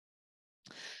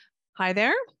Hi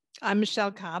there, I'm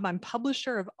Michele Cobb. I'm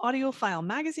publisher of AudioFile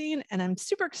magazine, and I'm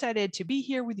super excited to be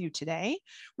here with you today.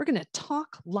 We're going to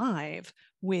talk live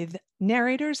with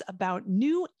narrators about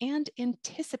new and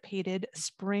anticipated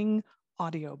spring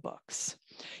audiobooks.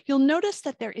 You'll notice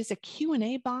that there is a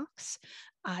Q&A box.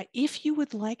 If you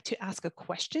would like to ask a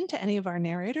question to any of our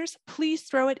narrators, please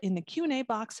throw it in the Q&A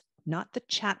box, not the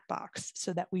chat box,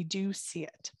 so that we do see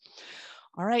it.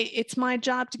 All right, it's my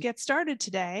job to get started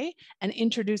today and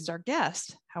introduce our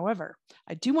guest. However,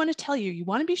 I do want to tell you, you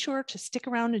want to be sure to stick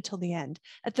around until the end.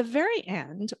 At the very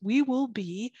end, we will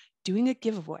be doing a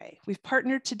giveaway. We've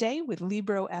partnered today with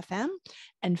Libro FM,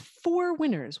 and 4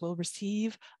 winners will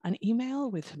receive an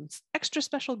email with some extra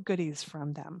special goodies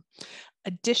from them.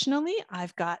 Additionally,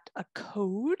 I've got a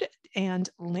code and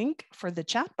link for the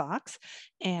chat box.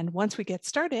 And once we get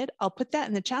started, I'll put that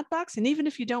in the chat box. And even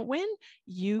if you don't win,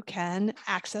 you can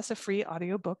access a free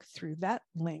audiobook through that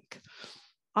link.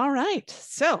 All right,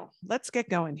 so let's get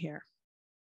going here.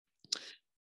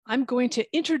 I'm going to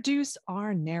introduce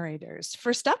our narrators.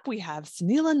 First up, we have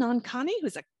Soneela Nankani,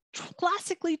 who's a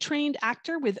classically trained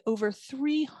actor with over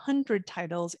 300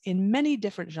 titles in many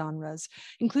different genres,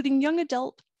 including young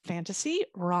adult, fantasy,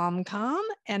 rom-com,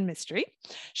 and mystery.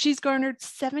 She's garnered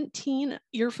 17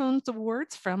 Earphones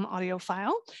Awards from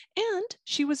AudioFile, and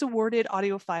she was awarded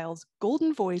AudioFile's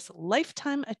Golden Voice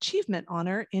Lifetime Achievement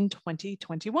Honor in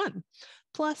 2021.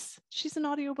 Plus, she's an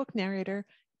audiobook narrator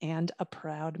and a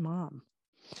proud mom.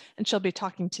 And she'll be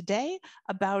talking today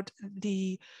about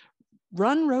the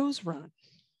Run, Rose, Run.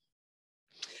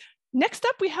 Next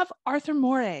up, we have Arthur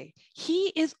Morey.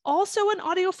 He is also an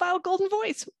AudioFile Golden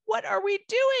Voice. What are we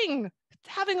doing?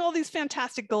 Having all these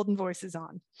fantastic golden voices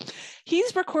on.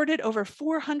 He's recorded over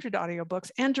 400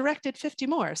 audiobooks and directed 50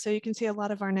 more. So you can see a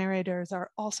lot of our narrators are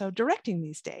also directing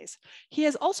these days. He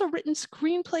has also written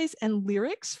screenplays and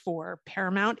lyrics for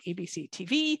Paramount, ABC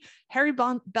TV, Harry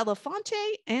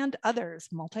Belafonte, and others,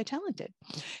 multi-talented.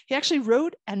 He actually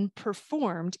wrote and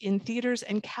performed in theaters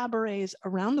and cabarets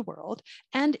around the world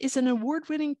and is an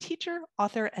award-winning teacher,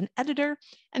 author, and editor.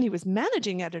 And he was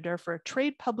managing editor for a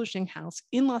trade publishing house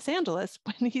in Los Angeles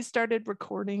when he started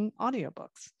recording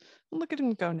audiobooks. Look at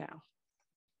him go now.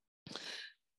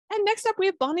 And next up, we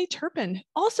have Bahni Turpin,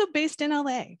 also based in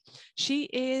LA. She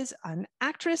is an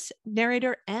actress,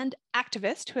 narrator, and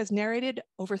activist who has narrated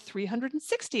over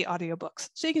 360 audiobooks.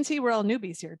 So you can see we're all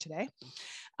newbies here today.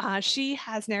 She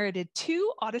has narrated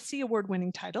 2 Odyssey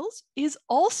award-winning titles, is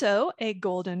also a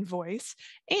Golden Voice,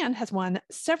 and has won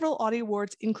several Audie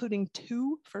Awards, including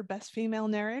 2 for Best Female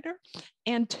Narrator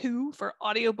and 2 for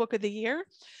Audiobook of the Year.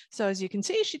 So as you can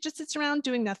see, she just sits around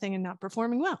doing nothing and not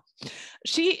performing well.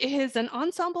 She is an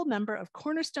ensemble member of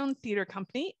Cornerstone Theater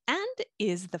Company and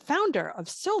is the founder of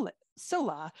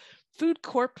Sola Food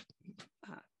Corp,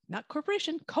 not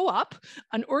corporation, co-op,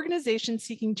 an organization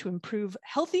seeking to improve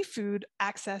healthy food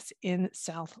access in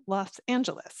South Los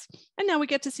Angeles. And now we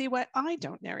get to see why I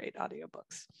don't narrate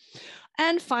audiobooks.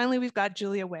 And finally, we've got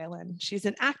Julia Whelan. She's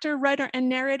an actor, writer, and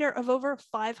narrator of over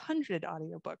 500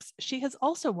 audiobooks. She has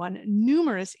also won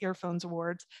numerous Earphones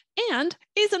Awards and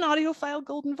is an AudioFile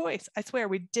Golden Voice. I swear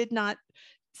we did not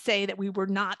say that we were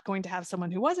not going to have someone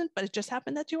who wasn't, but it just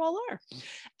happened that you all are.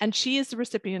 And she is the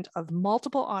recipient of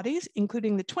multiple Audies,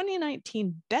 including the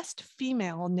 2019 Best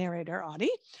Female Narrator Audie,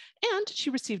 and she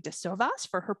received a Sauvas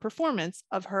for her performance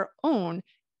of her own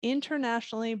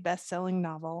internationally best-selling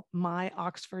novel, My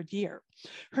Oxford Year.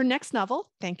 Her next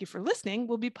novel, Thank You for Listening,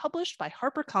 will be published by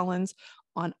HarperCollins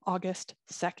on August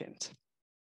 2nd.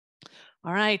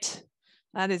 All right,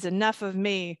 that is enough of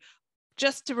me.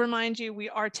 Just to remind you, we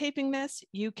are taping this.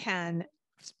 You can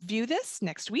view this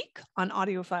next week on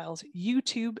AudioFile's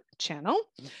YouTube channel.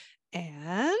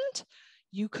 And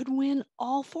you could win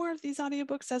all 4 of these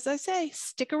audiobooks. As I say,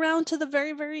 stick around to the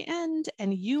very, very end,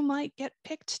 and you might get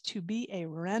picked to be a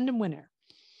random winner.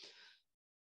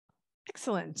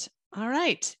 Excellent. All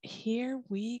right, here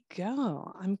we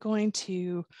go. I'm going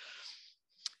to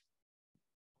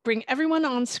bring everyone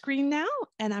on screen now,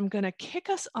 and I'm going to kick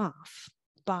us off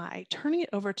by turning it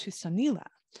over to Soneela.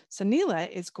 Soneela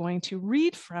is going to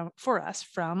read for us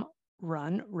from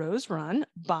Run, Rose, Run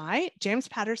by James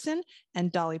Patterson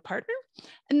and Dolly Parton.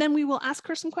 And then we will ask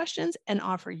her some questions and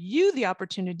offer you the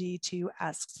opportunity to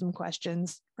ask some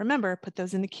questions. Remember, put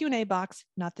those in the Q&A box,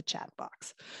 not the chat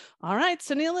box. All right,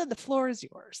 Soneela, the floor is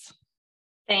yours.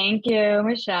 Thank you,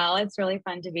 Michele. It's really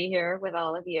fun to be here with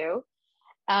all of you.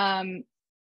 And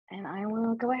I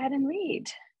will go ahead and read.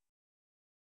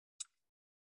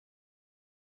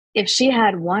 If she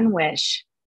had one wish,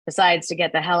 besides to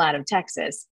get the hell out of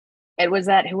Texas, it was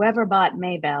that whoever bought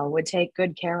Maybelle would take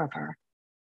good care of her.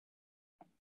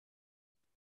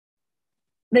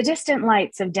 The distant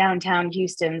lights of downtown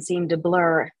Houston seemed to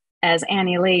blur as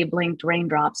Annie Lee blinked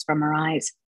raindrops from her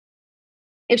eyes.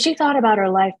 If she thought about her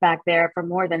life back there for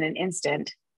more than an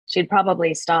instant, she'd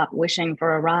probably stop wishing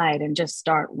for a ride and just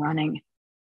start running.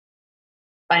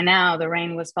 By now, the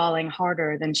rain was falling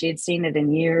harder than she'd seen it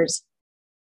in years,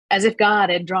 as if God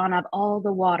had drawn up all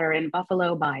the water in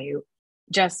Buffalo Bayou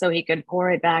just so he could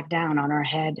pour it back down on her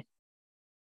head.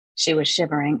 She was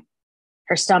shivering.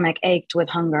 Her stomach ached with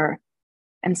hunger,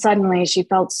 and suddenly she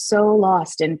felt so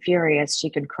lost and furious she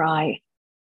could cry.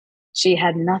 She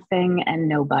had nothing and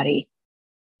nobody.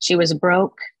 She was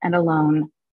broke and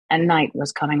alone, and night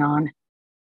was coming on.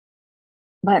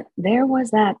 But there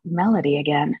was that melody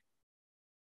again.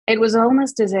 It was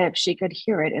almost as if she could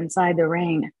hear it inside the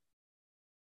rain.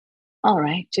 All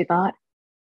right, she thought.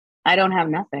 I don't have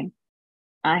nothing.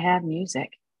 I have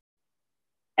music.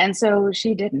 And so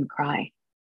she didn't cry.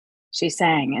 She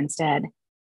sang instead.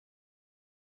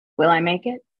 Will I make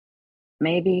it?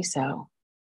 Maybe so.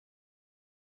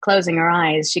 Closing her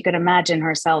eyes, she could imagine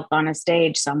herself on a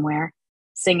stage somewhere,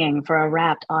 singing for a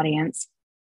rapt audience.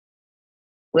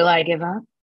 Will I give up?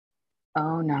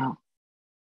 Oh no.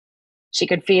 She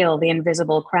could feel the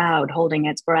invisible crowd holding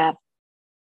its breath.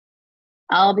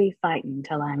 I'll be fighting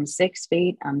till I'm 6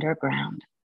 feet underground.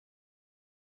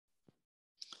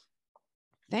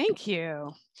 Thank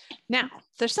you. Now,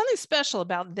 there's something special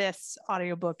about this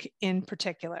audiobook in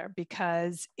particular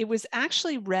because it was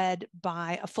actually read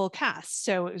by a full cast.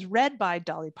 So it was read by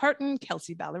Dolly Parton,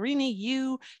 Kelsea Ballerini,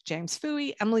 you, James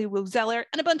Fouhey, Emily Wu Zeller,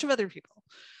 and a bunch of other people.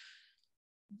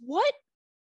 What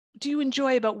do you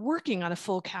enjoy about working on a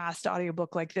full cast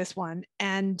audiobook like this one?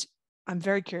 And I'm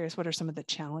very curious, what are some of the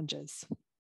challenges?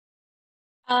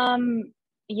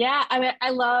 Yeah, I mean, I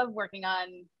love working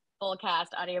on full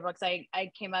cast audiobooks.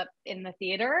 I came up in the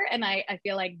theater, and I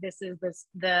feel like this is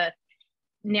the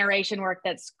narration work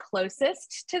that's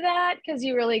closest to that, because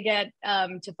you really get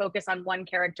to focus on one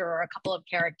character or a couple of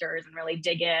characters and really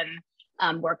dig in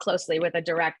more closely with a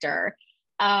director.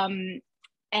 And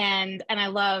I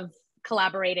love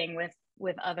collaborating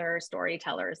with other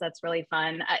storytellers. That's really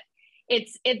fun.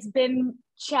 It's been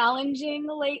challenging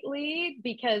lately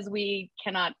because we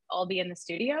cannot all be in the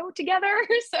studio together.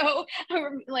 So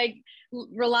I'm like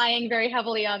relying very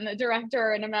heavily on the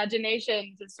director and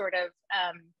imagination to sort of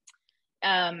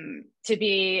to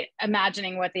be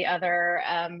imagining what the other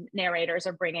narrators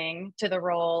are bringing to the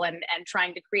role and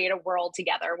trying to create a world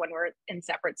together when we're in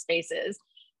separate spaces.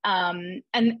 And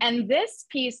this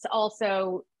piece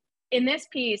also, in this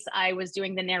piece, I was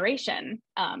doing the narration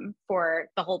for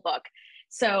the whole book.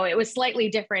 So it was slightly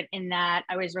different in that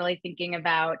I was really thinking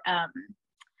about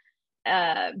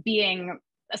being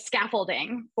a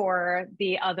scaffolding for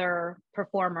the other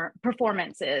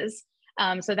performances.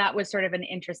 So that was sort of an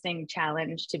interesting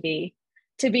challenge to be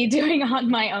doing on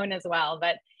my own as well.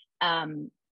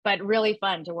 But really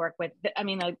fun to work with. I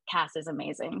mean, the cast is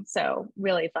amazing. So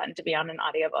really fun to be on an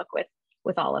audiobook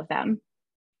with all of them.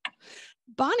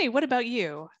 Bahni, what about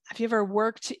you? Have you ever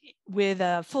worked with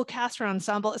a full cast or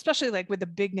ensemble, especially like with a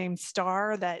big name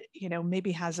star that, you know,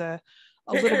 maybe has a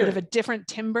little bit of a different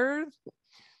timbre?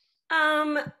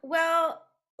 Well,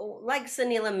 like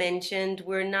Soneela mentioned,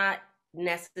 we're not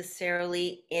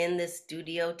necessarily in the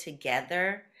studio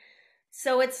together.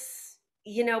 So it's,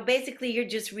 you know, basically you're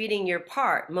just reading your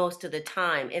part most of the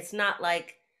time. It's not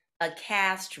like a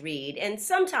cast read. And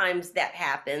sometimes that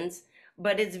happens,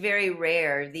 but it's very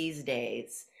rare these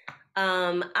days. I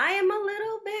am a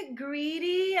little bit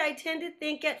greedy. I tend to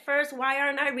think at first, why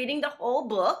aren't I reading the whole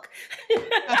book?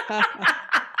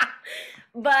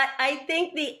 But I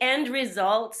think the end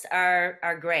results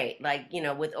are great. Like, you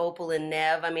know, with Opal and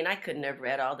Nev, I mean, I couldn't have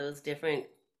read all those different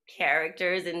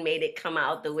characters and made it come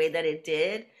out the way that it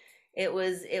did. It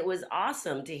was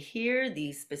awesome to hear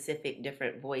these specific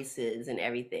different voices and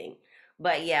everything.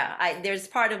 But yeah, there's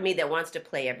part of me that wants to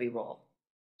play every role.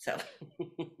 So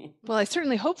well, I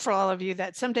certainly hope for all of you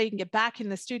that someday you can get back in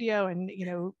the studio and, you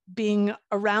know, being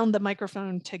around the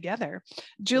microphone together.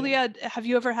 Julia, have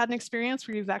you ever had an experience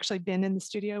where you've actually been in the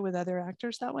studio with other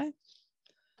actors that way?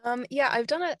 Yeah, I've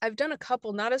done a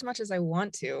couple, not as much as I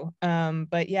want to.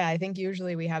 But yeah, I think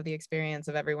usually we have the experience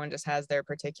of everyone just has their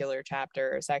particular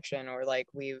chapter or section, or like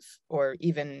or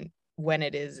even when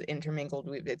it is intermingled,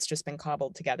 it's just been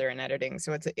cobbled together in editing.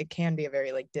 So it can be a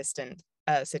very like distant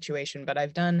situation. But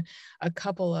I've done a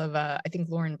couple of I think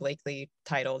Lauren Blakely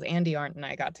titles. Andy Arndt and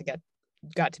I got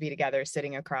to be together,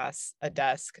 sitting across a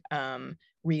desk,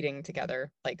 reading together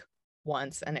like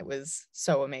once, and it was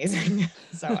so amazing.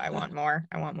 So I want more.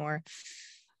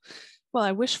 Well,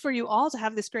 I wish for you all to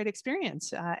have this great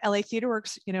experience. LA Theater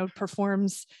Works,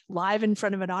 performs live in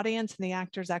front of an audience, and the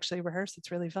actors actually rehearse.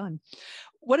 It's really fun.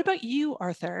 What about you,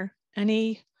 Arthur?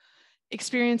 Any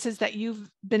experiences that you've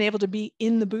been able to be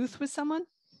in the booth with someone?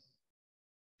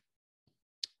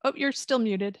 Oh, you're still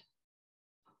muted.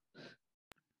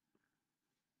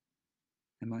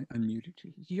 Am I unmuted?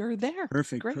 You're there.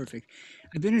 Perfect, Great. perfect.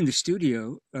 I've been in the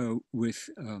studio with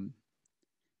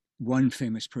one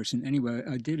famous person. Anyway,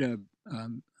 I did a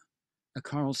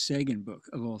Carl Sagan book,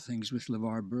 of all things, with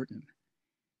LeVar Burton.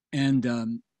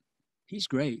 And he's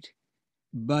great.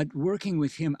 But working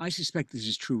with him, I suspect this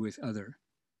is true with other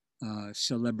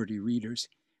celebrity readers,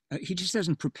 he just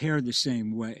doesn't prepare the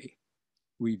same way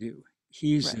we do.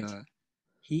 He's Right.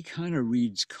 He kind of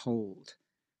reads cold,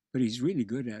 but he's really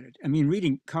good at it. I mean,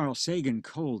 reading Carl Sagan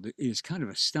cold is kind of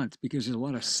a stunt because there's a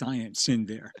lot of science in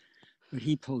there, but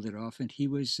he pulled it off, and he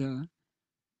was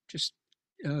just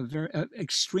a very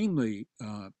extremely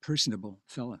personable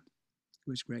fella. It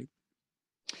was great.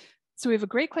 So we have a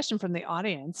great question from the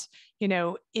audience.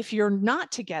 If you're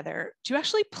not together, do you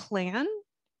actually plan,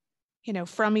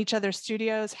 from each other's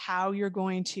studios, how you're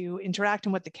going to interact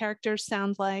and what the characters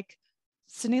sound like?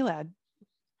 Soneela.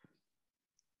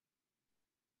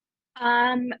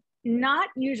 Not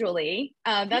usually.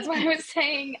 That's why I was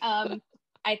saying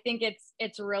I think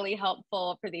it's really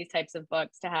helpful for these types of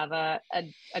books to have a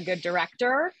good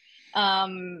director.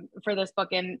 For this book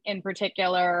in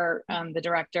particular, the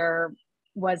director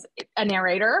was a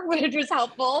narrator, which was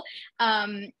helpful,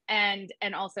 and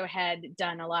also had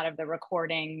done a lot of the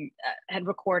recording, had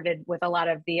recorded with a lot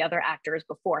of the other actors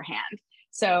beforehand.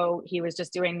 So he was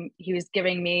giving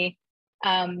me,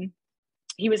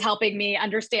 he was helping me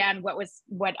understand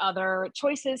what other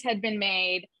choices had been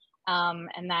made,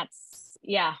 and that's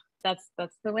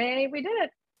the way we did it.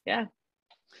 Yeah.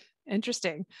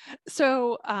 Interesting.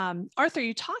 So, Arthur,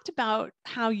 you talked about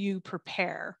how you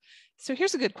prepare. So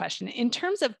here's a good question. In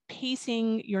terms of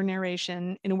pacing your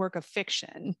narration in a work of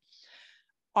fiction,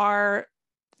 are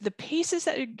the paces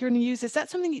that you're going to use, is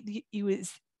that something you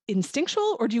is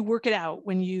instinctual, or do you work it out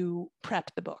when you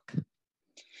prep the book?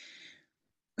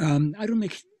 I don't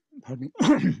make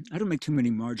I don't make too many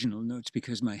marginal notes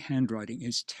because my handwriting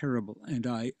is terrible and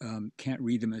I can't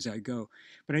read them as I go.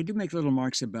 But I do make little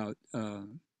marks about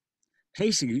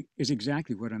pacing is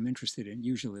exactly what I'm interested in.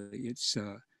 Usually it's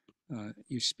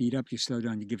you speed up, you slow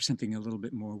down, you give something a little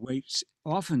bit more weight.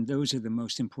 Often those are the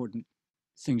most important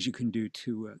things you can do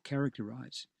to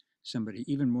characterize somebody,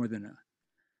 even more than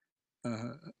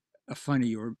a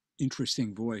funny or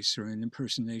interesting voice or an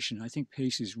impersonation. I think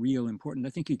pace is real important. I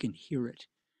think you can hear it.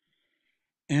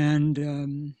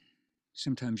 And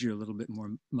sometimes you're a little bit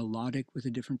more melodic with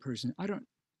a different person. I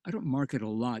don't mark it a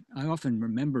lot. I often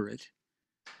remember it,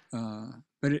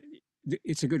 but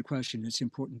it's a good question. It's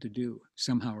important to do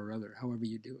somehow or other, however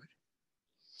you do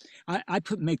it. I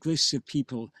make lists of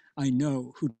people I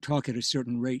know who talk at a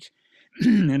certain rate,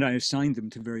 and I assign them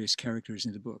to various characters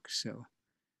in the book. So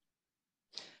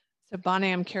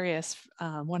Bahni, I'm curious.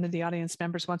 One of the audience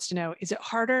members wants to know: is it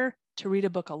harder to read a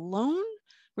book alone,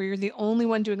 where you're the only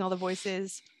one doing all the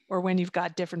voices, or when you've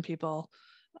got different people,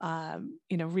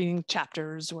 reading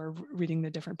chapters or reading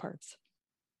the different parts?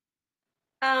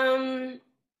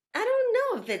 I don't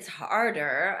know if it's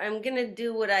harder. I'm gonna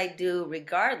do what I do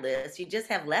regardless. You just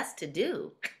have less to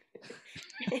do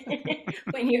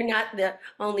when you're not the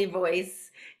only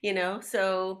voice,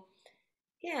 So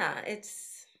yeah,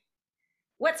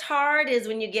 what's hard is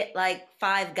when you get like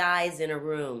 5 guys in a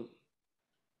room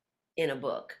in a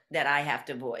book that I have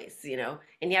to voice,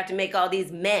 and you have to make all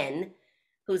these men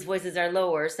whose voices are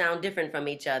lower sound different from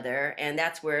each other. And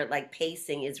that's where like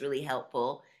pacing is really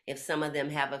helpful. If some of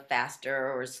them have a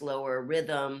faster or slower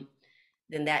rhythm,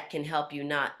 then that can help you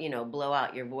not, blow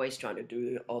out your voice trying to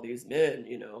do all these men,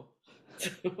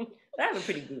 I have a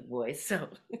pretty deep voice, so.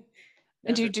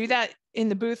 And do you do that in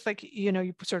the booth? Like,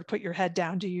 you sort of put your head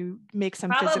down. Do you make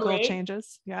some physical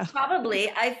changes? Yeah.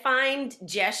 Probably. I find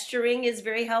gesturing is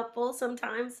very helpful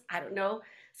sometimes. I don't know.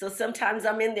 So sometimes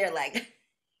I'm in there like,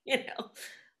 and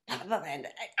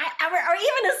or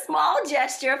even a small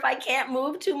gesture if I can't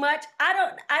move too much.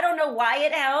 I don't know why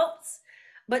it helps,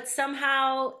 but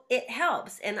somehow it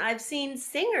helps. And I've seen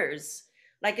singers,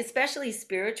 like especially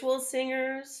spiritual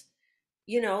singers,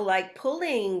 like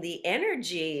pulling the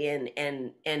energy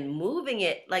and moving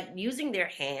it, like using their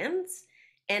hands.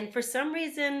 And for some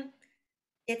reason,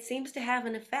 it seems to have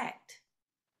an effect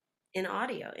in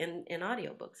audio, in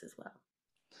audiobooks as well.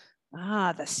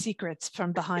 Ah, the secrets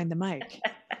from behind the mic.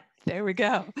 There we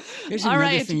go. There's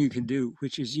another thing you can do,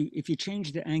 which is if you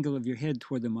change the angle of your head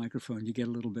toward the microphone, you get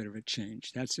a little bit of a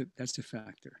change. That's a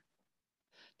factor.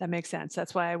 That makes sense.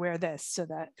 That's why I wear this, so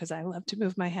that, because I love to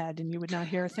move my head and you would not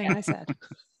hear a thing I said.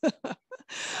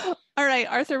 All right,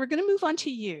 Arthur, we're going to move on to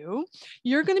you.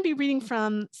 You're going to be reading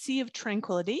from Sea of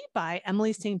Tranquility by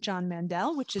Emily St. John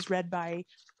Mandel, which is read by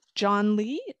John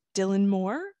Lee, Dylan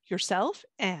Moore, yourself,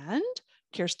 and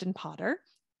Kirsten Potter.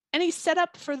 Any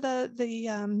setup for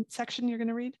the section you're going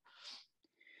to read?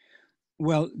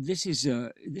 Well, this is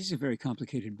a very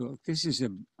complicated book. This is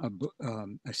a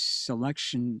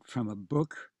selection from a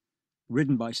book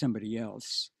written by somebody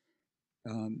else.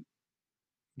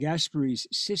 Gasperi's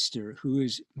sister, who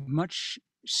is much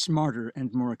smarter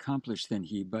and more accomplished than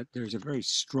he, but there's a very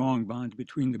strong bond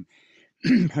between them,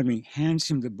 pardon me, hands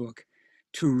him the book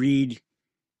to read,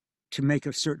 to make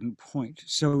a certain point.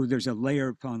 So there's a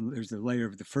layer there's the layer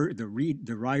of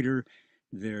the writer,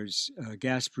 there's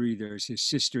Gasperi, there's his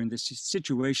sister, and this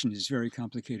situation is very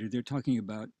complicated. They're talking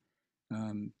about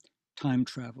time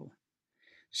travel.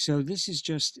 So this is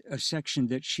just a section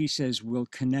that she says will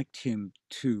connect him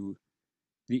to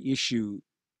the issue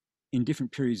in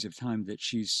different periods of time that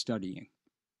she's studying.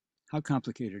 How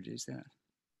complicated is that?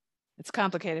 It's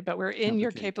complicated, but we're in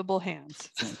your capable hands.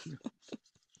 Thank you.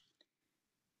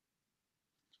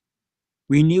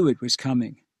 We knew it was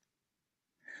coming.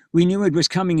 We knew it was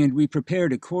coming and we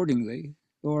prepared accordingly,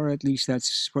 or at least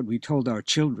that's what we told our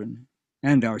children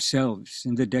and ourselves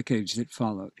in the decades that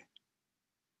followed.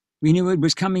 We knew it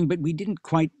was coming, but we didn't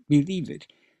quite believe it.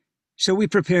 So we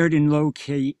prepared in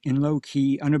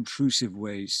low-key, unobtrusive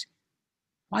ways.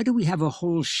 Why do we have a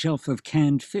whole shelf of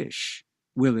canned fish?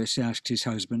 Willis asked his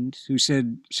husband, who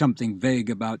said something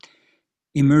vague about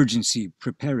emergency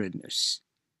preparedness.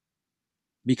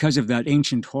 Because of that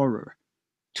ancient horror,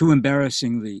 too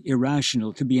embarrassingly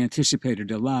irrational to be anticipated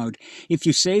aloud, if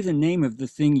you say the name of the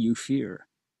thing you fear,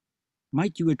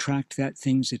 might you attract that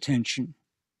thing's attention?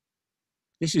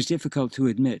 This is difficult to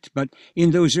admit, but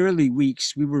in those early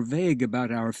weeks we were vague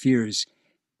about our fears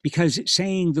because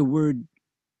saying the word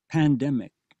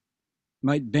pandemic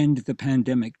might bend the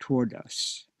pandemic toward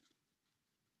us.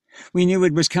 We knew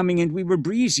it was coming and we were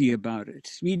breezy about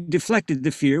it. We deflected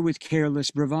the fear with careless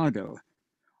bravado.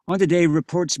 On the day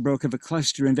reports broke of a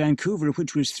cluster in Vancouver,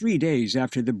 which was 3 days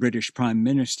after the British Prime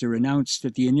Minister announced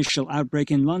that the initial outbreak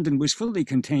in London was fully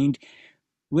contained,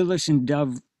 Willis and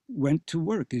Dove went to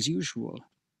work as usual.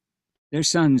 Their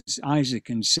sons, Isaac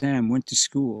and Sam, went to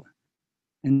school,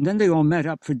 and then they all met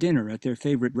up for dinner at their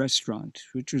favorite restaurant,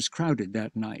 which was crowded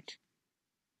that night.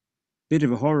 Bit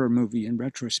of a horror movie in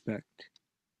retrospect.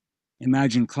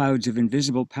 Imagine clouds of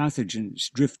invisible pathogens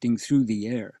drifting through the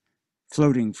air,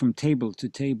 floating from table to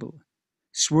table,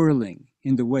 swirling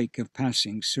in the wake of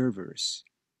passing servers.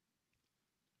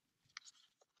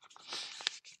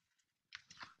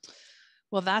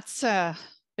 Well, that's a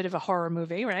bit of a horror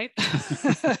movie, right?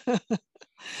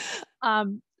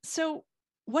 So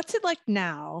what's it like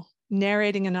now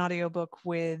narrating an audiobook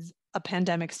with a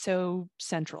pandemic so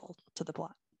central to the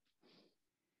plot?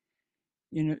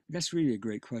 You know, that's really a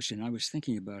great question. I was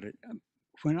thinking about it.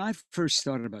 When I first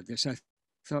thought about this, I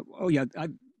thought, oh yeah,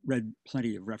 I've read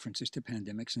plenty of references to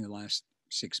pandemics in the last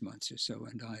 6 months or so,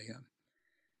 and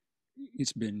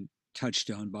it's been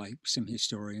touched on by some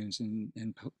historians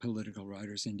and political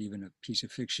writers and even a piece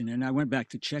of fiction. And I went back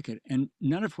to check it, and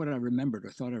none of what I remembered or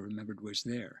thought I remembered was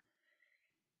there,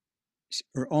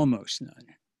 or almost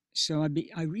none. So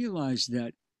I realized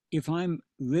that if I'm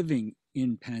living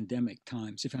in pandemic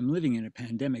times, if I'm living in a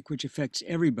pandemic which affects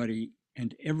everybody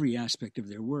and every aspect of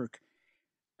their work,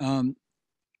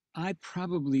 I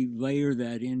probably layer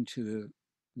that into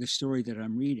the story that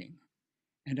I'm reading.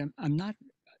 And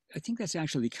I think that's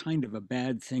actually kind of a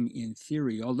bad thing in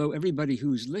theory, although everybody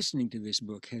who's listening to this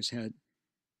book has had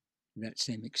that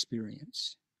same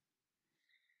experience.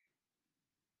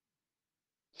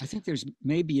 I think there's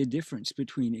maybe a difference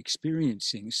between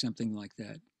experiencing something like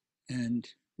that and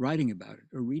writing about it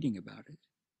or reading about it.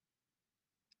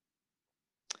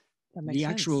 That makes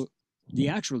sense. The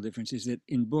actual difference is that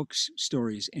in books,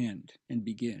 stories end and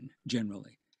begin,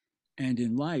 generally. And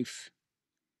in life,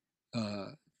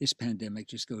 this pandemic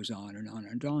just goes on and on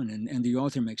and on. And the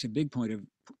author makes a big point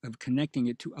of connecting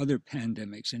it to other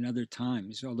pandemics and other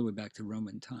times, all the way back to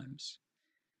Roman times.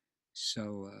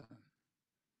 So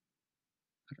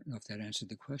I don't know if that answered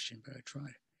the question, but I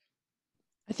tried.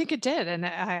 I think it did. And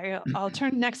I'll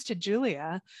turn next to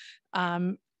Julia.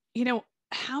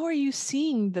 How are you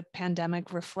seeing the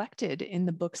pandemic reflected in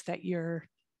the books that you're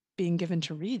being given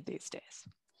to read these days?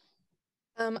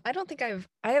 I don't think I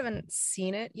haven't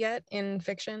seen it yet in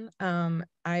fiction.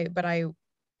 But I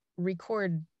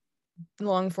record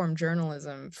long form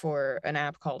journalism for an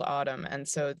app called Autumn. And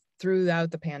so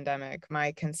throughout the pandemic,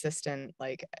 my consistent,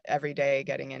 like every day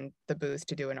getting in the booth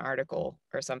to do an article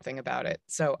or something about it.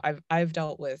 So I've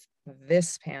dealt with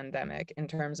this pandemic in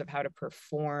terms of how to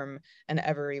perform an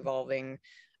ever evolving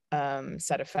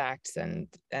set of facts and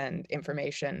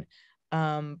information.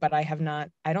 But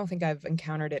I don't think I've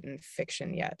encountered it in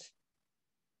fiction yet.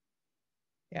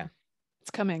 Yeah. It's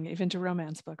coming even to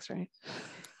romance books, right?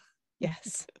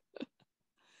 Yes.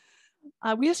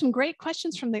 We have some great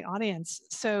questions from the audience.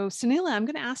 So Soneela, I'm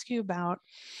going to ask you about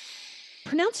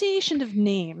pronunciation of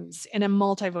names in a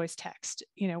multi-voice text.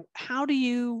 How do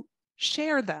you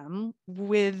share them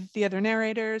with the other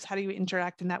narrators? How do you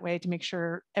interact in that way to make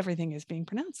sure everything is being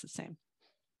pronounced the same?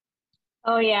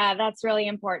 Oh yeah, that's really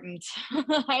important.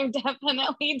 I've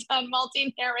definitely done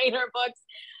multi-narrator books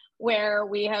where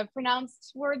we have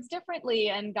pronounced words differently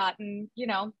and gotten,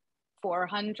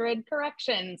 400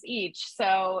 corrections each.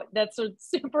 So that's a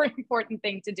super important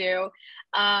thing to do.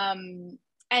 And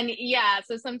yeah,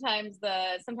 so sometimes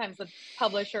the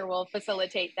publisher will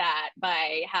facilitate that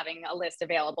by having a list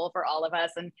available for all of us.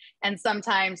 And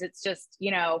sometimes it's just,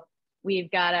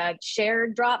 we've got a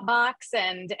shared Dropbox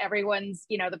and everyone's,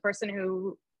 the person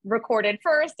who recorded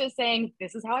first is saying,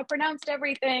 this is how I pronounced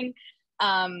everything.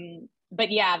 But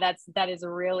yeah, that is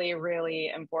really,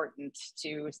 really important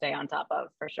to stay on top of,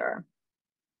 for sure.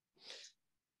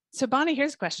 So Bahni,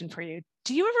 here's a question for you.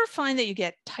 Do you ever find that you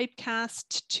get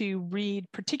typecast to read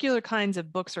particular kinds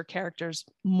of books or characters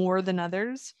more than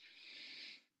others?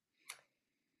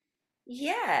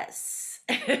 Yes.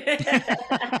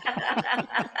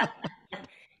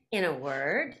 In a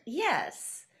word,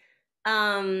 yes.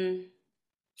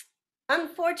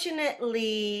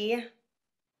 Unfortunately,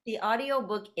 the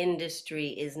audiobook industry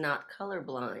is not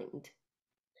colorblind.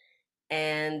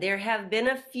 And there have been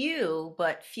a few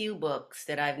books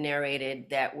that I've narrated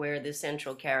that where the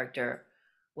central character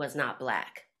was not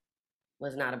Black,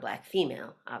 was not a Black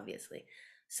female, obviously.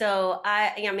 So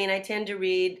I tend to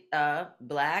read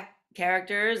Black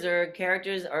characters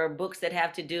or books that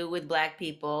have to do with Black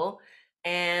people.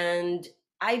 And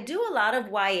I do a lot of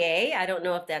YA. I don't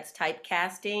know if that's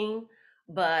typecasting,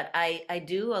 but I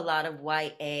do a lot of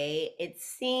YA. It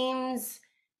seems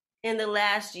in the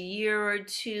last year or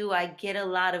two, I get a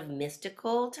lot of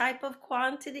mystical type of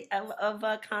quantity of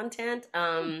content,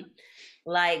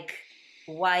 like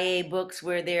YA books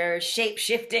where they're shape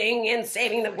shifting and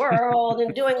saving the world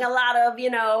and doing a lot of,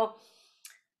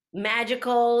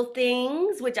 magical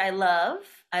things, which I love.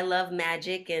 I love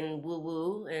magic and woo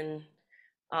woo and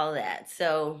all that.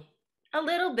 So a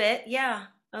little bit, yeah.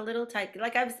 A little type,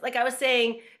 like I was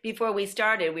saying before we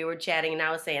started, we were chatting, and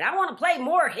I was saying I want to play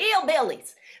more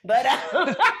hillbillies, but I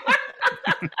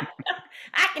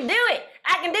can do it.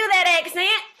 I can do that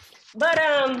accent, but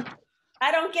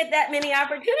I don't get that many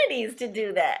opportunities to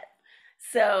do that.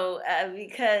 So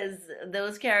because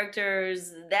those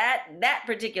characters, that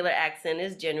particular accent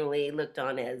is generally looked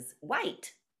on as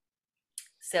white,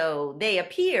 so they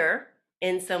appear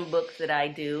in some books that I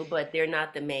do, but they're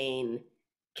not the main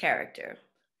character.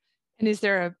 And is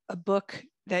there a book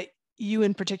that you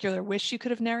in particular wish you could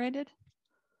have narrated?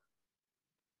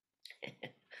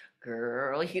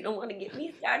 Girl, you don't want to get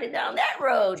me started down that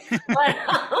road. But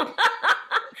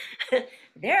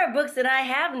there are books that I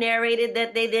have narrated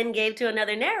that they then gave to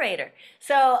another narrator.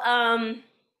 So,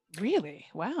 really?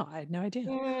 Wow, I had no idea.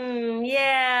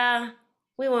 Yeah,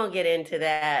 we won't get into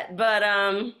that. But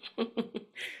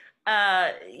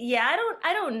yeah,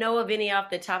 I don't know of any off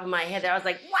the top of my head that I was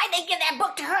like, why'd they give that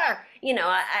book to her?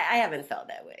 I haven't felt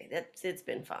that way. It's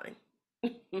been fine.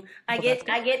 I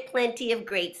get plenty of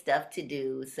great stuff to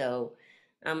do, so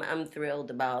I'm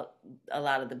thrilled about a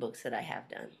lot of the books that I have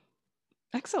done.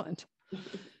 Excellent.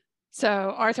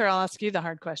 So Arthur, I'll ask you the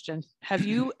hard question. Have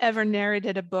you ever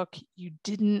narrated a book you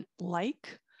didn't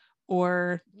like,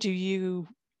 or do you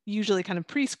usually kind of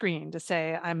pre-screen to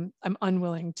say I'm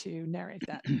unwilling to narrate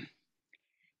that?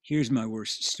 Here's my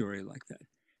worst story like that.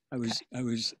 I was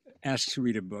asked to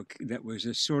read a book that was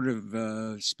a sort of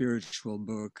spiritual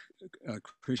book, a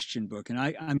Christian book, and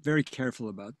I'm very careful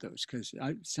about those because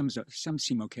some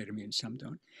seem okay to me and some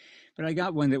don't. But I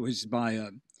got one that was by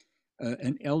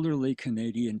an elderly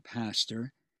Canadian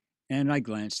pastor, and I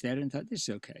glanced at it and thought, this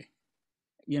is okay.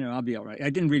 I'll be all right. I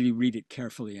didn't really read it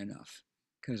carefully enough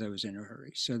because I was in a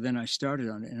hurry. So then I started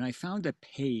on it, and I found a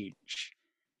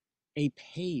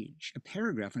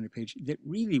paragraph on a page that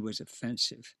really was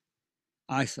offensive,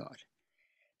 I thought.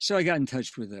 So I got in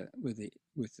touch with the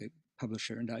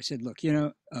publisher, and I said, look,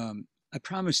 I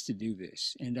promised to do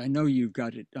this, and I know you've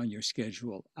got it on your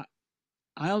schedule.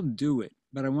 I'll do it,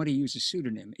 but I want to use a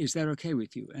pseudonym. Is that okay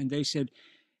with you? And they said,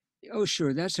 oh,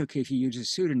 sure, that's okay if you use a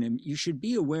pseudonym. You should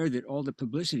be aware that all the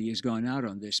publicity has gone out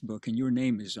on this book and your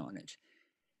name is on it.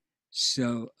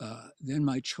 So then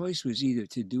my choice was either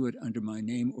to do it under my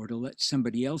name or to let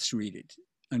somebody else read it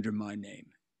under my name.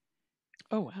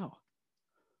 Oh, wow.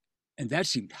 And that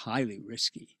seemed highly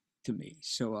risky to me.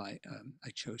 So I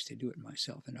chose to do it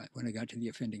myself. And when I got to the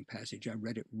offending passage, I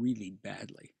read it really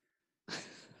badly.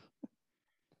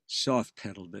 Soft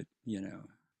pedaled it,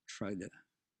 tried to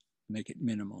make it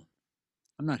minimal.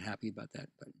 I'm not happy about that,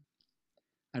 but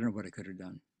I don't know what I could have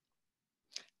done.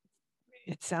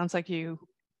 It sounds like you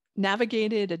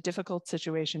navigated a difficult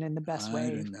situation in the best way I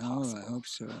don't know. possible. I hope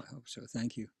so. I hope so.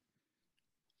 Thank you.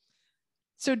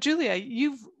 So, Julia,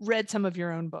 you've read some of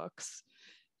your own books.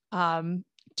 Do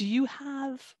you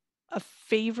have a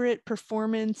favorite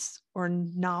performance or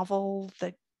novel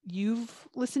that you've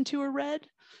listened to or read?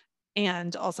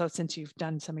 And also, since you've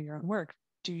done some of your own work,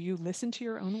 do you listen to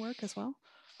your own work as well?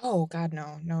 Oh God,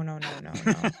 no.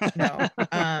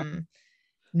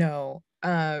 No.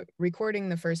 Recording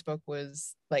the first book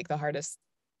was like the hardest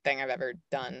thing I've ever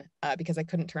done because I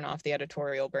couldn't turn off the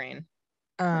editorial brain.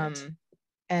 Right.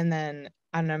 And then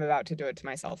I'm about to do it to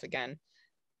myself again.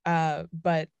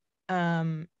 But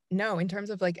no, in terms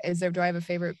of like, do I have a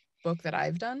favorite book that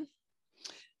I've done?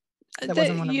 That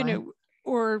wasn't one of mine?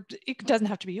 Or it doesn't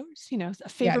have to be yours, a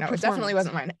favorite performance. It definitely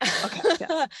wasn't mine. Okay,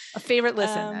 yes. A favorite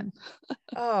listen then.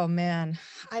 Oh man,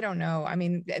 I don't know. I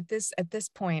mean, at this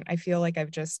point, I feel like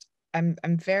I'm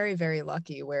very, very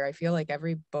lucky where I feel like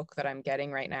every book that I'm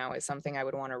getting right now is something I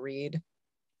would want to read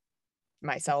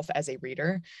myself as a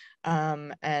reader.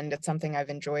 And it's something I've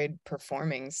enjoyed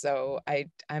performing. So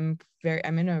I'm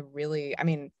in a really, I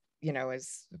mean,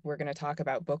 as we're going to talk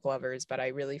about book lovers, but I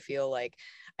really feel like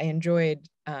I enjoyed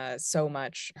so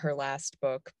much her last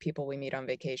book, People We Meet on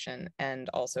Vacation, and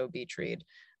also Beach Read.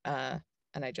 And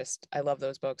I love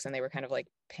those books, and they were kind of like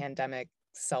pandemic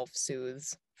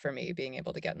self-soothes for me, being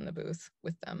able to get in the booth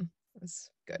with them. It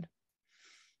was good.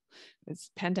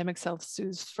 It's pandemic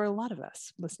self-soothes for a lot of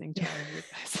us listening to all of you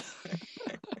guys.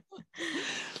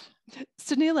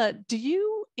 Soneela, do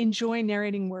you enjoy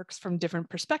narrating works from different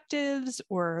perspectives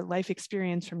or life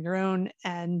experience from your own?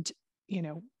 And,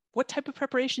 what type of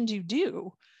preparation do you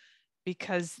do?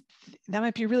 Because that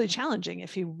might be really challenging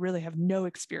if you really have no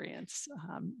experience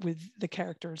with the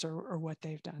characters or what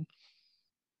they've done.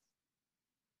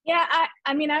 Yeah,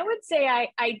 I mean, I would say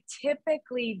I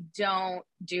typically don't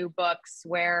do books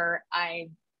where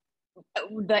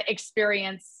the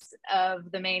experience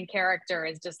of the main character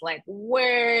is just like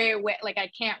way, like I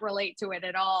can't relate to it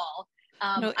at all.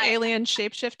 No alien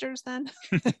shapeshifters then?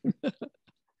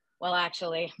 Well,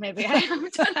 actually, maybe I am.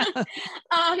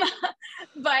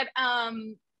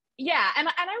 Yeah, and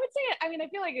I would say, I mean, I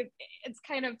feel like it's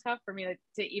kind of tough for me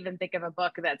to even think of a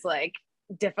book that's like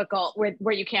difficult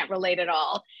where you can't relate at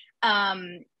all.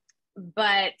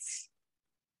 But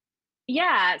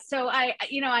yeah, so I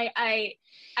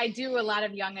do a lot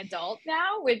of young adult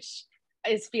now, which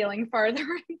is feeling farther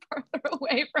and farther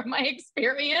away from my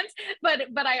experience. But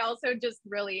I also just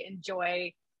really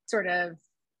enjoy sort of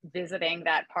visiting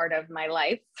that part of my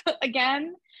life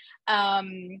again.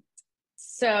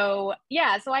 So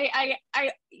yeah, so I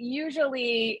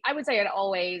usually, I would say it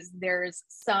always, there's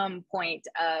some point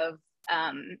of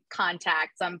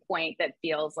contact, some point that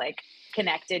feels like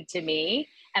connected to me,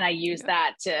 and I use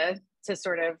that to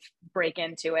sort of break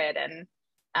into it and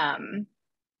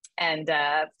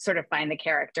sort of find the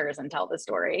characters and tell the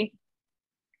story.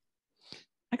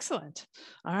 Excellent.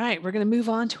 All right, we're going to move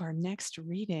on to our next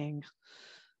reading.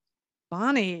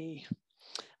 Bahni,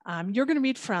 you're going to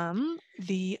read from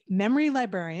The Memory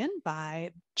Librarian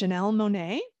by Janelle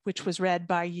Monáe, which was read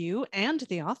by you and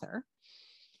the author.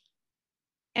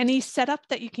 Any setup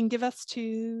that you can give us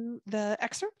to the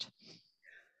excerpt?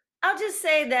 I'll just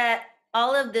say that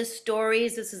all of the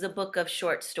stories, this is a book of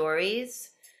short stories,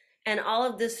 and all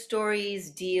of the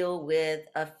stories deal with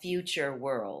a future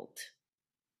world.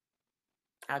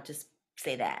 I'll just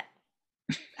say that.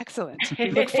 Excellent.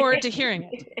 We look forward to hearing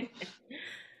it.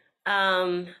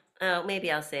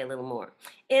 Maybe I'll say a little more.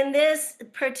 In this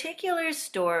particular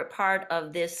part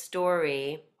of this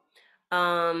story,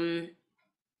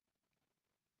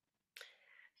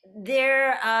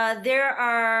 there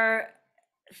are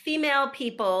female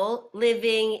people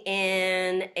living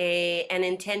in an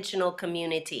intentional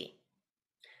community,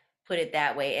 put it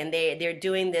that way, and they're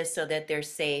doing this so that they're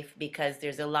safe, because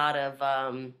there's a lot of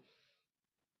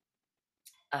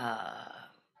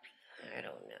I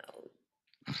don't know,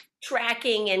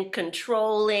 tracking and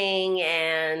controlling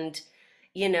and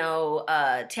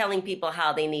telling people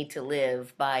how they need to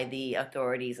live by the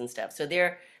authorities and stuff. So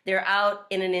they're out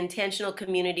in an intentional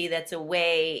community that's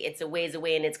away. It's a ways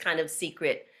away, and it's kind of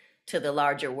secret to the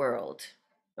larger world.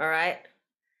 All right.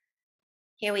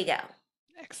 Here we go.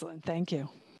 Excellent. Thank you.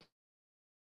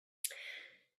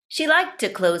 She liked to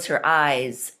close her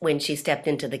eyes when she stepped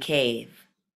into the cave,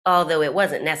 although it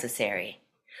wasn't necessary.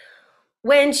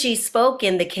 When she spoke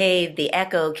in the cave, the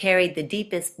echo carried the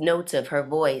deepest notes of her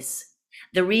voice,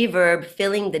 the reverb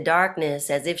filling the darkness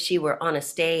as if she were on a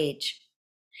stage.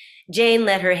 Jane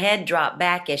let her head drop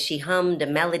back as she hummed a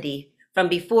melody from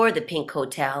before the Pink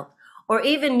Hotel, or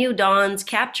even New Dawn's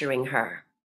capturing her.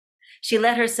 She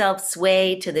let herself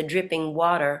sway to the dripping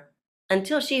water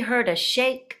until she heard a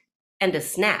shake and a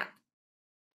snap,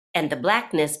 and the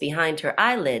blackness behind her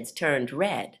eyelids turned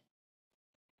red.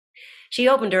 She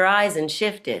opened her eyes and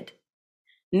shifted.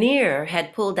 Near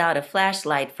had pulled out a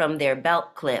flashlight from their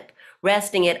belt clip,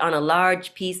 resting it on a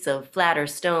large piece of flatter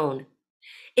stone.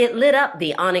 It lit up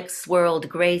the onyx-swirled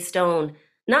gray stone,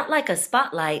 not like a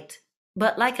spotlight,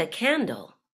 but like a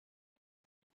candle.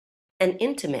 An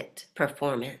intimate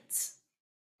performance.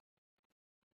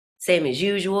 Same as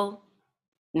usual?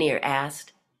 Near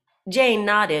asked. Jane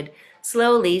nodded,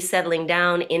 slowly settling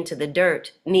down into the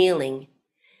dirt, kneeling.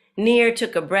 Near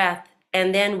took a breath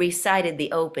and then recited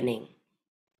the opening.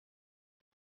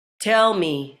 Tell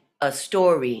me a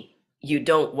story you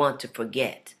don't want to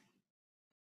forget.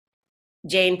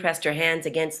 Jane pressed her hands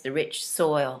against the rich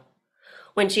soil.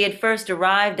 When she had first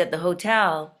arrived at the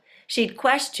hotel, she'd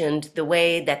questioned the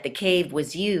way that the cave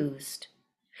was used.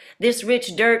 This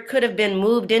rich dirt could have been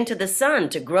moved into the sun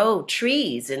to grow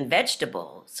trees and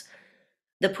vegetables.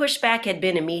 The pushback had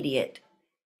been immediate.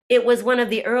 It was one of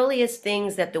the earliest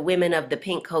things that the women of the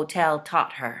Pink Hotel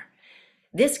taught her.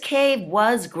 This cave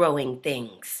was growing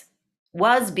things,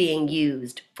 was being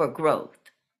used for growth.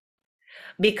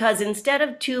 Because instead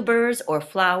of tubers or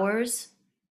flowers,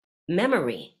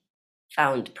 memory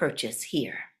found purchase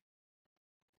here.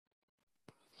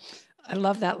 I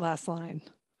love that last line.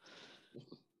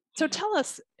 So tell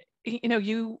us,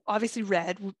 you obviously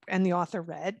read and the author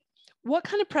read. What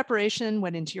kind of preparation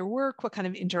went into your work? What kind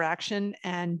of interaction?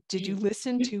 And did you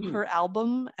listen to her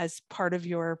album as part of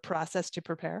your process to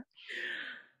prepare?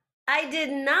 I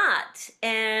did not.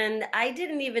 And I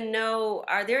didn't even know,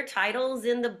 are there titles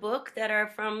in the book that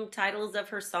are from titles of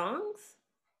her songs?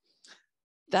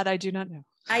 That I do not know.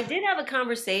 I did have a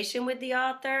conversation with the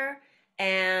author,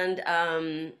 and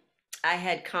I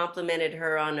had complimented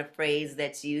her on a phrase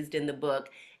that's used in the book,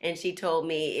 and she told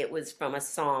me it was from a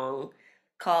song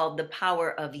called The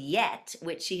Power of Yet,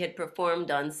 which she had performed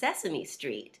on Sesame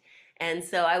Street. And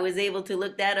so I was able to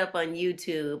look that up on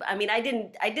YouTube. I mean, I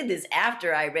did this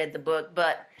after I read the book,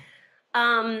 but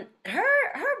her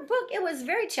book, it was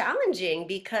very challenging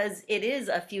because it is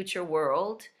a future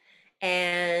world,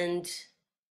 and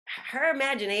her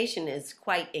imagination is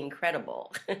quite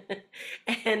incredible.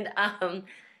 And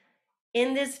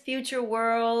in this future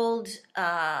world,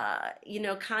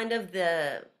 kind of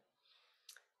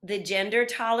the gender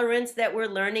tolerance that we're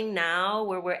learning now,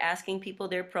 where we're asking people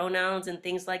their pronouns and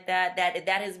things like that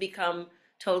has become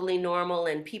totally normal,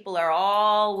 and people are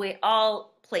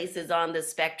all places on the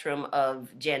spectrum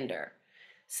of gender.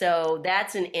 So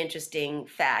that's an interesting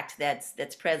fact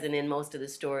that's present in most of the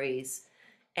stories.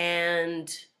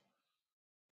 And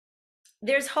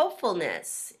there's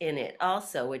hopefulness in it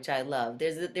also, which I love.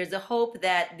 There's a hope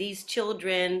that these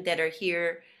children that are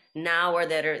here now, or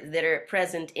that are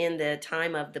present in the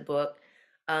time of the book,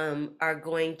 are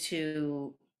going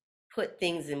to put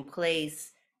things in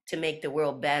place to make the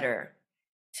world better,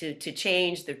 to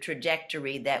change the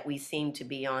trajectory that we seem to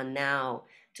be on now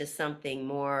to something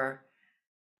more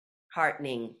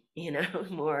heartening,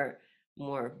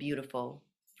 more beautiful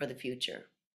for the future.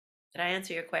 Did I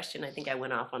answer your question? I think I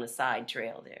went off on a side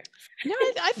trail there. No,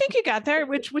 I think you got there,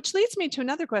 which leads me to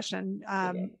another question.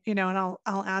 And I'll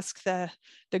ask the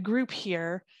group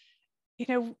here.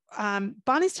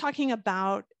 Bonnie's talking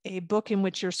about a book in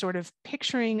which you're sort of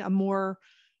picturing a more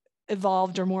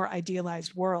evolved or more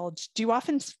idealized world. Do you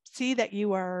often see that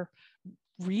you are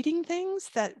reading things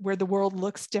where the world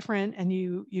looks different and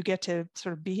you get to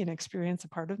sort of be and experience a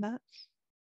part of that?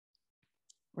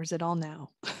 Or is it all now?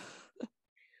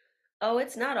 Oh,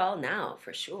 it's not all now,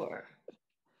 for sure.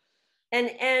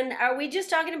 And are we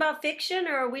just talking about fiction,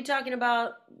 or are we talking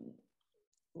about?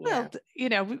 Yeah.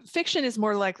 Well, fiction is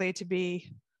more likely to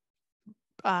be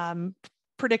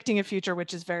predicting a future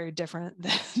which is very different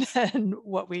than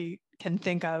what we can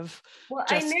think of. Well,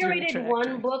 I narrated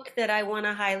one book that I want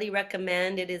to highly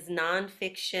recommend. It is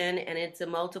nonfiction, and it's a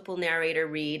multiple narrator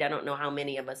read. I don't know how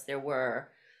many of us there were,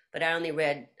 but I only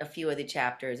read a few of the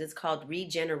chapters. It's called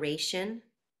Regeneration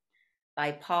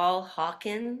by Paul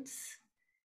Hawkins.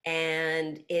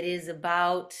 And it is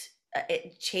about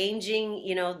changing,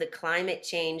 you know, the climate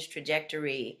change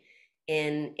trajectory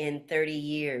in 30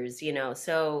 years, you know.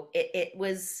 So it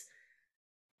was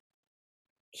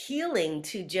healing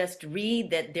to just read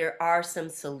that there are some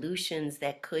solutions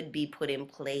that could be put in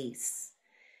place,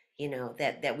 you know,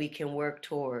 that we can work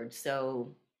towards.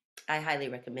 So I highly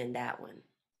recommend that one.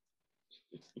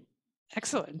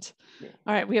 Excellent. Yeah.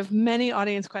 All right, we have many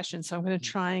audience questions, so I'm going to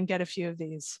try and get a few of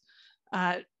these.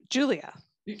 Julia,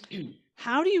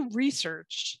 how do you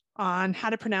research on how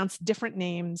to pronounce different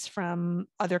names from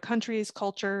other countries,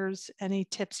 cultures? Any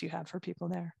tips you have for people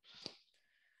there?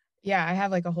 Yeah, I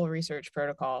have like a whole research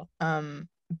protocol.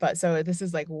 But so this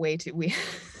is like way too,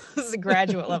 this is a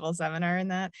graduate level seminar in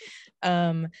that.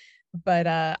 But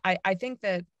I think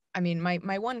that, I mean,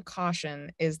 my one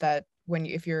caution is that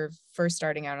if you're first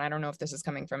starting out, and I don't know if this is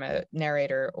coming from a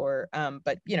narrator or,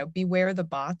 but you know, beware the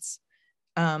bots.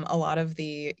 A lot of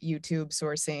the YouTube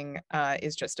sourcing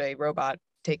is just a robot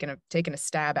taking a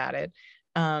stab at it.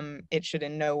 It should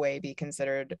in no way be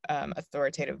considered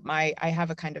authoritative. I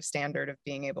have a kind of standard of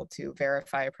being able to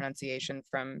verify a pronunciation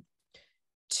from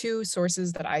 2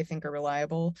 sources that I think are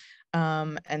reliable.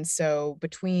 And so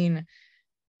between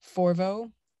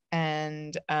Fouhey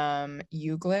and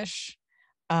Youglish,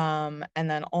 and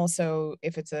then also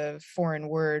if it's a foreign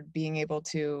word, being able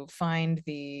to find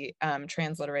the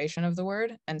transliteration of the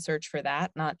word and search for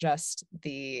that, not just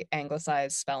the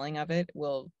anglicized spelling of it,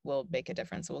 will make a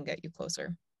difference. It will get you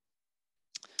closer.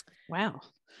 Wow.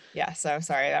 Yeah, so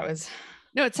sorry, that was...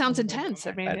 No, it sounds intense.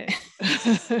 I mean,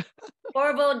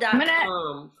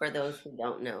 Forbo.com for those who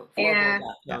don't know. Yeah.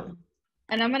 Forbo.com.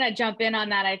 And I'm going to jump in on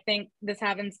that. I think this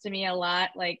happens to me a lot.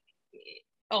 Like,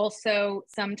 also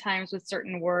sometimes with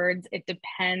certain words, it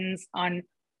depends on,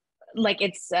 like,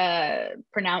 it's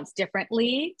pronounced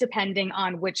differently depending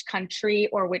on which country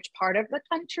or which part of the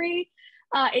country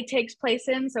it takes place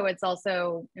in. So it's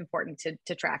also important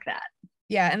to track that.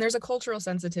 Yeah, and there's a cultural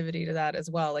sensitivity to that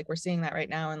as well. Like we're seeing that right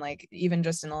now, and like even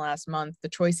just in the last month, the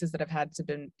choices that have had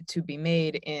to be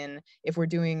made in, if we're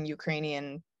doing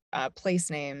Ukrainian place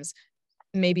names,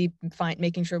 maybe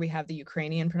making sure we have the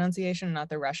Ukrainian pronunciation, not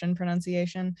the Russian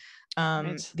pronunciation.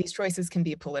 Right. These choices can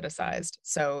be politicized,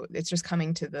 so it's just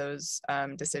coming to those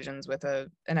decisions with an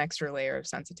extra layer of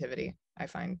sensitivity. I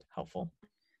find helpful.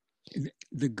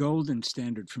 The golden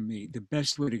standard for me, the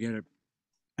best way to get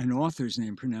an author's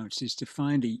name pronounced is to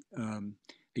find a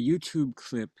YouTube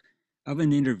clip of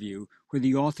an interview where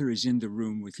the author is in the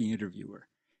room with the interviewer.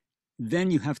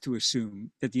 Then you have to assume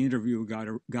that the interviewer got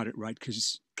it right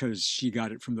because she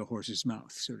got it from the horse's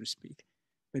mouth, so to speak.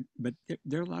 But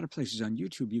there are a lot of places on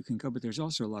YouTube you can go, but there's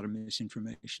also a lot of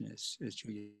misinformation, as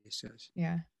Julia says.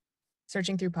 Yeah.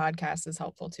 Searching through podcasts is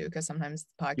helpful too, because sometimes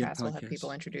podcasts will have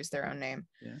people introduce their own name.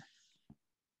 Yeah.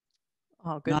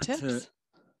 All good tips.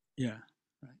 Yeah.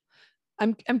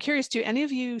 I'm curious, do any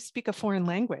of you speak a foreign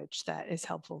language that is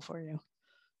helpful for you?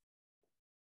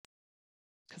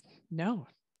 No.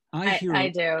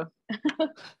 I do.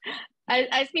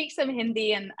 I speak some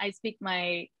Hindi, and I speak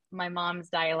my mom's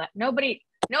dialect. Nobody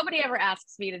ever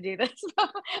asks me to do this.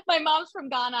 My mom's from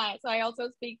Ghana, so I also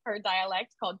speak her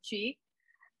dialect called Chi.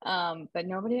 But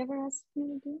nobody ever asks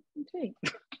me to do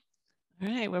Chi. All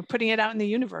right, we're putting it out in the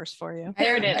universe for you.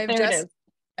 There it is.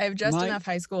 I have just enough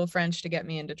high school French to get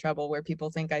me into trouble where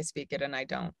people think I speak it and I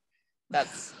don't.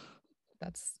 That's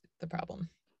the problem.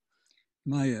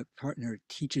 My partner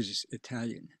teaches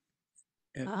Italian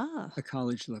at a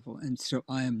college level, and so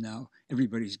I am now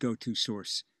everybody's go-to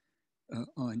source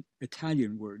on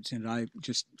Italian words, and I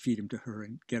just feed them to her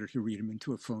and get her to read them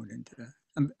into a phone.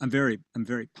 And I'm very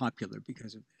popular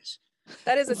because of this.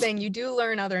 That is the thing. You do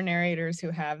learn other narrators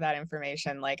who have that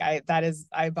information. Like I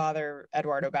bother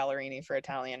Eduardo Ballerini for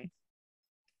Italian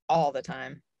all the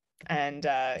time, and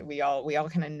we all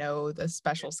kind of know the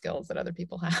special skills that other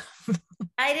people have.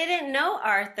 I didn't know,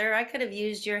 Arthur. I could have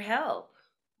used your help.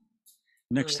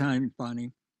 Next time,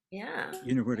 Bahni. Yeah.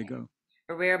 You know where to go.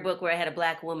 A rare book where I had a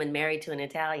Black woman married to an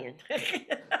Italian.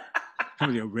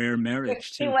 Probably a rare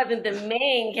marriage too. He wasn't the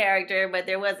main character, but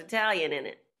there was Italian in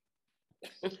it.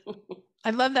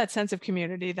 I love that sense of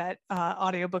community that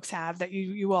audiobooks have, that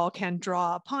you all can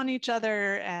draw upon each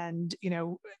other and, you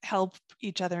know, help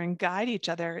each other and guide each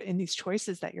other in these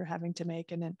choices that you're having to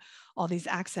make, and in all these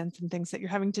accents and things that you're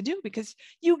having to do, because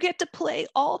you get to play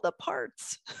all the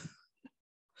parts.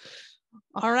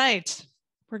 All right,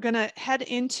 we're going to head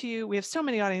into, we have so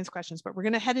many audience questions, but we're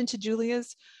going to head into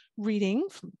Julia's reading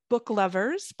from Book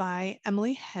Lovers by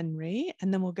Emily Henry,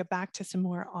 and then we'll get back to some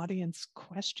more audience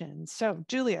questions. So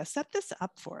Julia, set this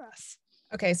up for us.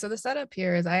 Okay, so the setup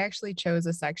here is I actually chose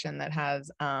a section that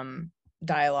has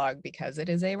dialogue because it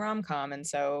is a rom-com, and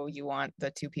so you want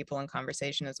the two people in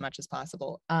conversation as much as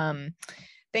possible.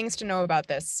 Things to know about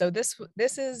this. So this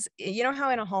is, you know how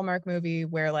in a Hallmark movie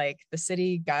where like the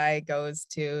city guy goes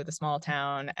to the small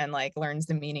town and like learns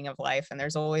the meaning of life, and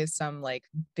there's always some like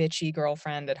bitchy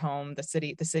girlfriend at home, the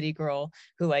city girl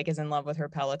who like is in love with her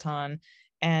Peloton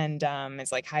and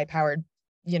is like high powered,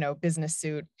 you know, business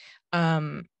suit,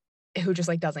 who just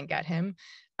like doesn't get him.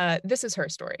 This is her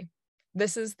story.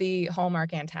 This is the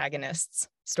Hallmark antagonist's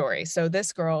story. So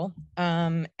this girl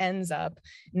ends up,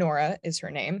 Nora is her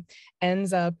name,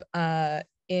 ends up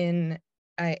in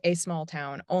a small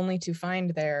town only to find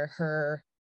there her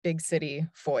big city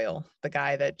foil, the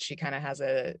guy that she kind of has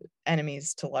a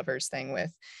enemies to lovers thing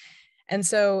with. And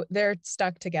so they're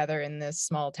stuck together in this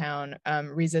small town,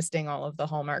 resisting all of the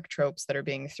Hallmark tropes that are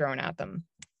being thrown at them.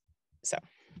 So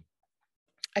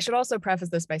I should also preface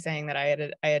this by saying that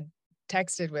I had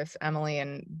texted with Emily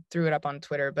and threw it up on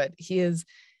Twitter, but he is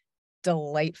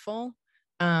delightful,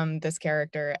 this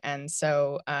character, and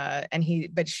so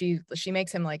she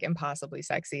makes him like impossibly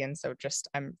sexy, and so just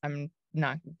I'm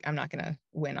not gonna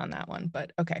win on that one,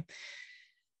 but okay.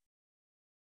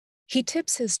 He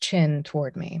tips his chin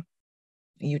toward me.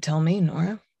 You tell me,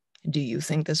 Nora, do you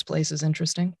think this place is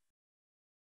interesting?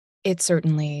 It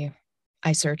certainly,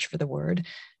 I search for the word,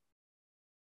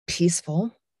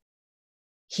 peaceful.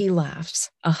 He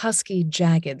laughs, a husky,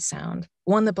 jagged sound,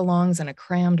 one that belongs in a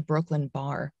crammed Brooklyn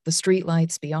bar, the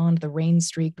streetlights beyond the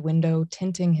rain-streaked window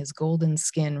tinting his golden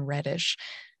skin reddish.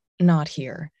 Not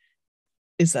here.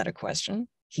 Is that a question?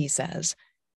 He says.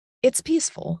 It's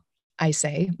peaceful, I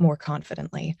say, more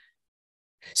confidently.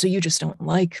 So you just don't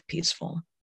like peaceful.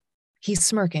 He's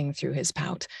smirking through his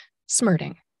pout,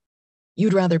 smirting.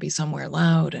 You'd rather be somewhere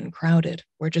loud and crowded,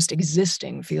 where just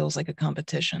existing feels like a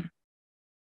competition.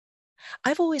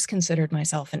 I've always considered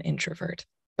myself an introvert,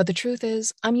 but the truth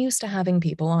is, I'm used to having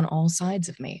people on all sides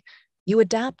of me. You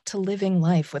adapt to living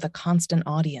life with a constant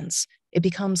audience. It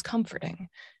becomes comforting.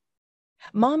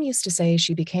 Mom used to say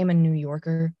she became a New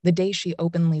Yorker the day she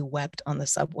openly wept on the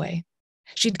subway.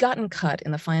 She'd gotten cut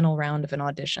in the final round of an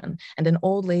audition, and an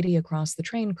old lady across the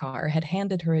train car had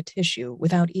handed her a tissue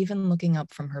without even looking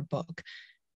up from her book.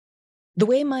 The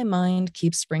way my mind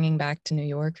keeps springing back to New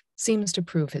York seems to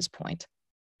prove his point.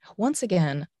 Once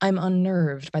again, I'm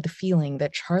unnerved by the feeling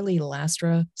that Charlie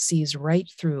Lastra sees right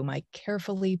through my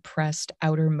carefully pressed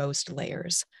outermost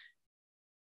layers.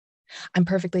 I'm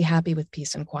perfectly happy with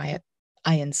peace and quiet,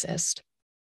 I insist.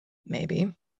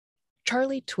 Maybe.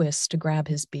 Charlie twists to grab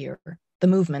his beer, the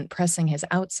movement pressing his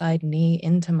outside knee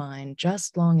into mine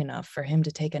just long enough for him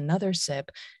to take another sip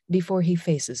before he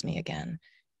faces me again.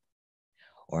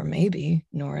 Or maybe,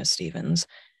 Nora Stevens,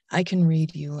 I can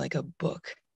read you like a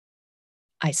book.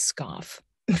 I scoff.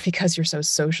 Because you're so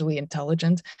socially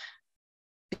intelligent?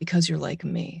 Because you're like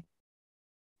me.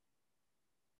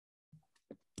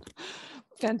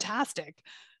 Fantastic.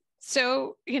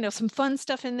 So, you know, some fun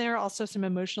stuff in there, also some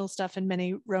emotional stuff in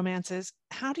many romances.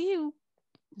 How do you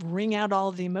wring out all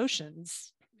of the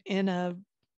emotions in a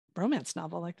romance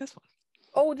novel like this one?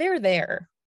 Oh, they're there.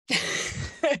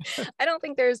 I don't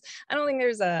think there's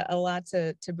a lot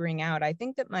to bring out. I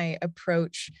think that my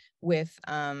approach with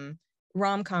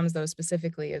rom-coms, though,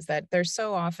 specifically, is that they're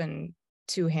so often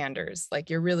two-handers. Like,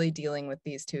 you're really dealing with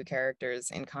these two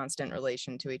characters in constant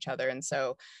relation to each other. And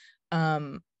so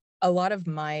a lot of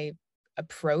my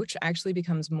approach actually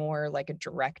becomes more like a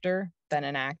director than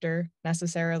an actor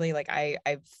necessarily. Like I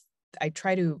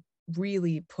try to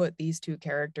really put these two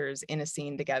characters in a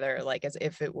scene together, like as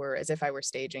if I were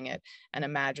staging it and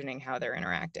imagining how they're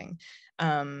interacting.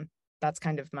 That's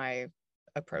kind of my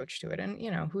approach to it. And, you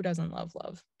know, who doesn't love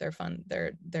love? They're fun.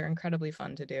 They're incredibly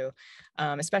fun to do,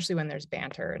 especially when there's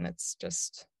banter and it's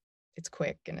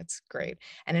quick and it's great.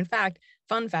 And in fact,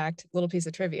 fun fact, little piece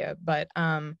of trivia, but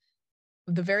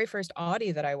the very first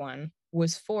Audie that I won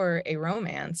was for a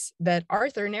romance that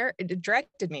Arthur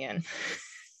directed me in.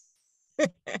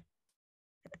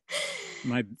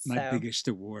 my biggest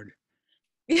award.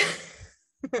 It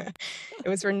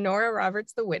was for Nora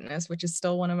Roberts' The Witness, which is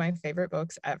still one of my favorite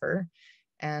books ever.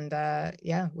 And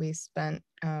yeah, we spent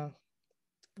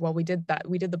we did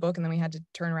the book, and then we had to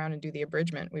turn around and do the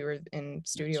abridgment. We were in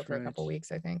studio That's for right. a couple of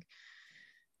weeks, I think.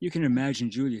 You can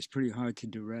imagine, Julia, it's pretty hard to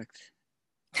direct.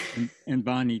 And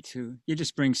Bahni too. You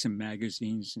just bring some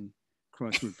magazines and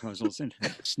crossword puzzles and a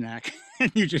snack, and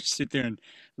you just sit there and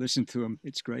listen to them.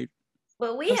 It's great.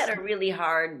 Well, we had a really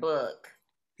hard book.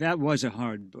 That was a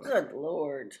hard book. Good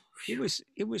Lord. It was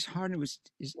hard.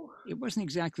 It wasn't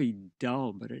exactly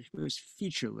dull, but it was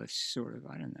featureless, sort of.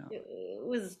 I don't know. It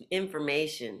was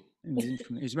information. It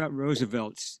was about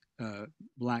Roosevelt's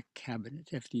black cabinet,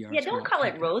 FDR's. Yeah, don't call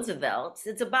it Roosevelt's.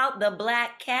 It's about the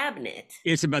black cabinet.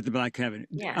 It's about the black cabinet.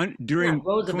 Yeah,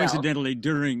 Coincidentally,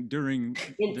 during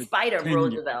in spite of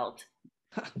Roosevelt,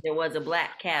 there was a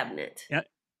black cabinet.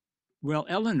 Well,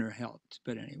 Eleanor helped,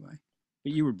 but anyway.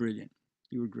 But you were brilliant.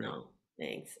 You were great. Oh,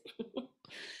 thanks.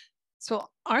 So,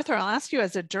 Arthur, I'll ask you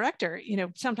as a director,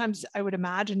 sometimes I would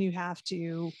imagine you have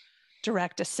to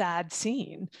direct a sad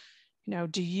scene.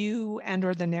 Do you and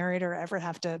or the narrator ever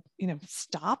have to,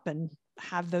 stop and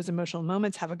have those emotional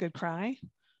moments, have a good cry?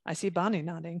 I see Bahni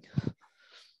nodding.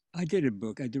 I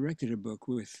directed a book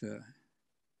with, do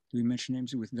we mention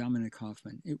names? With Dominic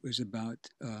Hoffman. It was about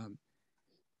not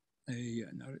a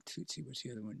Tutsi, what's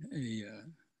the other one?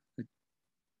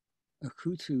 A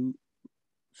Hutu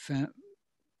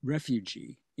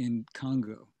refugee in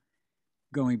Congo,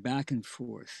 going back and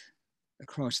forth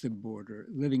across the border,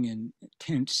 living in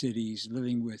tent cities,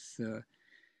 living with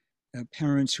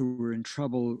parents who were in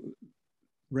trouble,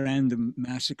 random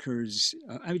massacres.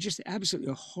 I was just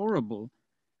absolutely a horrible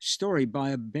story by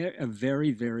a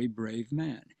very, very brave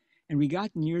man. And we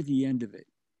got near the end of it,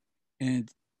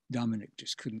 and Dominic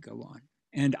just couldn't go on.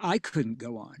 And I couldn't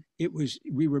go on.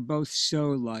 We were both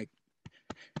so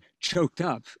choked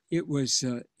up. It was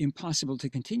impossible to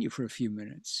continue for a few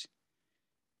minutes.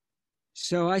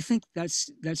 So I think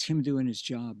that's him doing his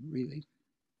job, really.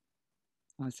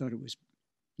 I thought it was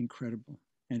incredible.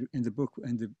 And the book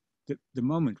and the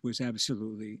moment was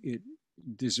absolutely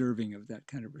deserving of that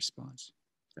kind of response.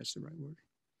 That's the right word.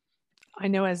 I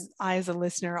know as a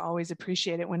listener, always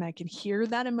appreciate it when I can hear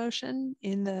that emotion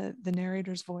in the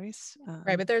narrator's voice.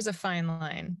 Right, but there's a fine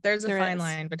line. There's a fine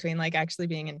line between actually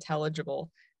being intelligible.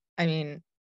 I mean,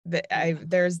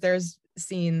 there's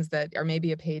scenes that are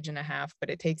maybe a page and a half, but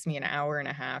it takes me an hour and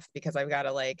a half because I've got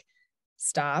to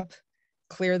stop,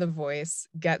 clear the voice,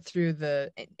 get through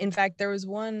in fact, there was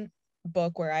one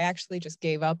book where I actually just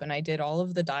gave up and I did all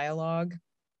of the dialogue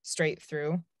straight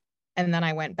through. And then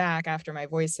I went back after my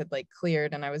voice had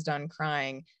cleared and I was done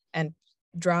crying and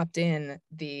dropped in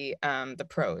the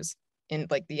prose in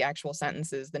the actual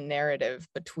sentences, the narrative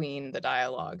between the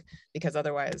dialogue, because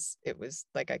otherwise it was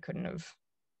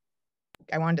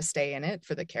I wanted to stay in it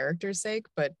for the character's sake,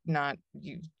 but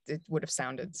it would have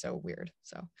sounded so weird.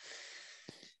 So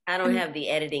I don't have the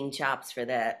editing chops for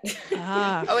that.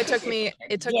 It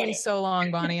took me so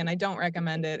long, Bahni, and I don't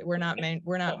recommend it. We're not meant to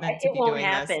be doing this. It won't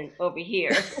happen over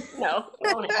here. No,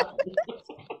 it won't happen.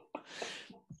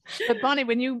 But Bahni,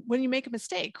 when you make a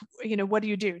mistake, what do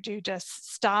you do? Do you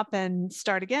just stop and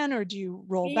start again, or do you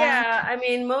roll back? Yeah, I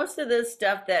mean, most of the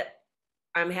stuff that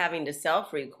I'm having to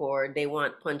self-record, they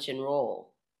want punch and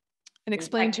roll. And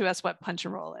explain to us what punch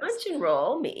and roll is. Punch and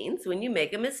roll means when you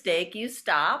make a mistake, you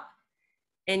stop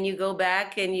and you go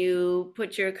back and you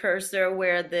put your cursor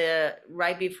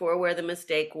right before where the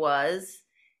mistake was.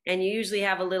 And you usually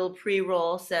have a little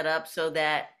pre-roll set up so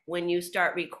that when you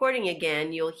start recording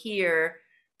again, you'll hear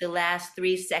the last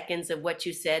 3 seconds of what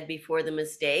you said before the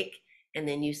mistake, and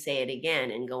then you say it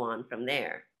again and go on from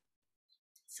there.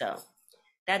 So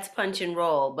that's punch and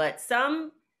roll. But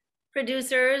some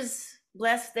producers,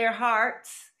 bless their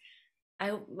hearts,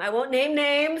 I won't name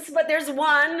names, but there's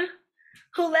one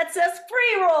who lets us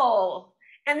pre-roll.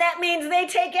 And that means they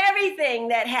take everything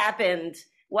that happened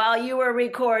while you were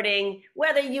recording,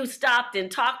 whether you stopped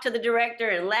and talked to the director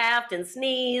and laughed and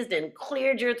sneezed and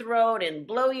cleared your throat and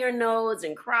blow your nose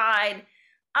and cried,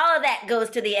 all of that goes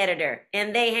to the editor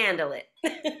and they handle it.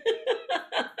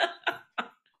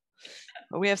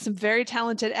 But we have some very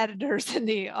talented editors in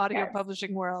the audio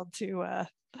publishing world to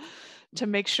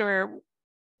make sure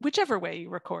whichever way you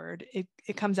record,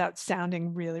 it comes out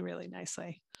sounding really, really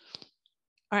nicely.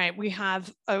 All right, we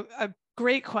have a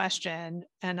great question,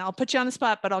 and I'll put you on the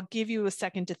spot, but I'll give you a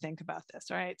second to think about this.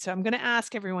 All right, so I'm going to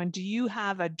ask everyone, do you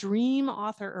have a dream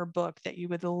author or book that you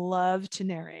would love to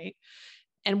narrate?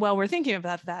 And while we're thinking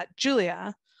about that,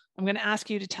 Julia, I'm going to ask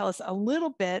you to tell us a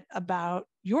little bit about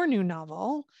your new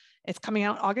novel. It's coming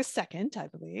out August 2nd, I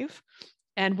believe.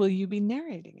 And will you be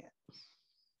narrating it?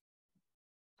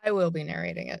 I will be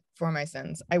narrating it for my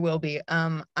sins. I will be.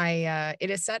 It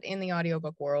is set in the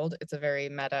audiobook world. It's a very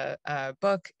meta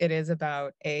book. It is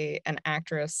about an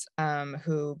actress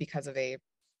who, because of a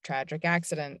tragic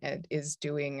accident, has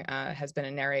been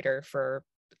a narrator for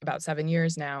about 7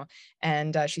 years now.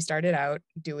 And she started out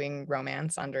doing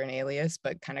romance under an alias,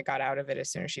 but kind of got out of it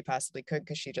as soon as she possibly could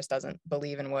because she just doesn't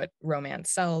believe in what romance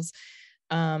sells.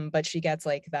 But she gets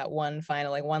that one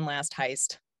final, one last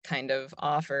heist kind of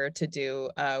offer to do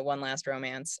one last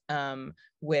romance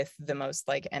with the most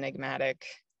like enigmatic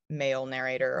male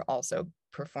narrator also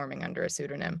performing under a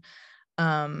pseudonym.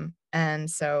 And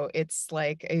so it's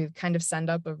like a kind of send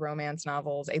up of romance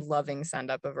novels, a loving send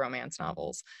up of romance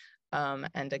novels,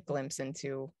 and a glimpse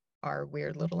into our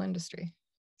weird little industry.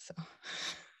 So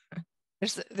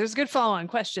there's a good follow-on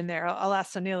question there. I'll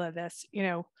ask Soneela this.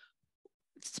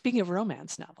 Speaking of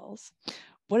romance novels,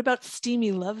 what about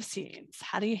steamy love scenes?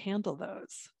 How do you handle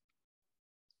those?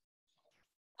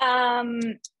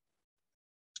 No,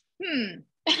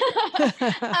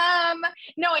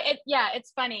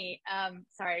 it's funny.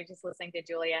 Sorry, just listening to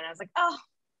Julia, and I was like, oh,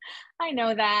 I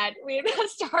know that. We're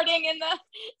starting in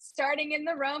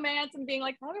the romance and being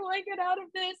like, how do I get out of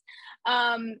this?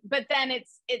 But then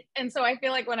and so I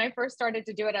feel like when I first started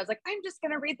to do it, I was like, I'm just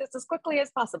gonna read this as quickly as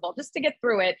possible just to get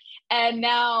through it. And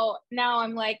now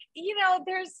I'm like,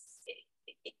 it's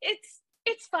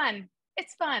fun.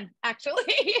 It's fun, actually.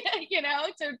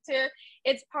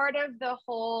 It's part of the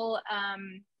whole,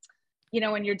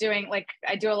 when you're doing, like,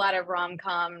 I do a lot of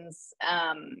rom-coms.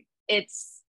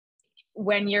 It's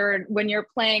when you're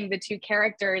playing the two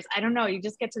characters, I don't know, you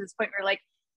just get to this point where like,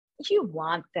 you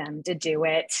want them to do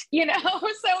it, so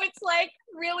it's like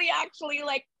really actually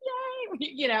like,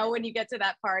 yay, when you get to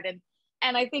that part.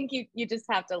 And I think you just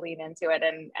have to lean into it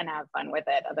and have fun with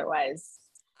it. Otherwise,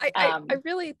 I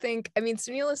really think,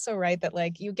 Soneela is so right that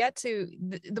like you get to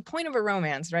the point of a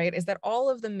romance, right, is that all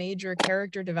of the major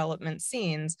character development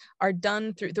scenes are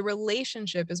done through the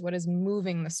relationship is what is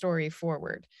moving the story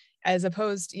forward, as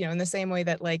opposed, in the same way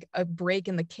that like a break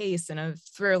in the case in a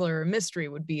thriller or mystery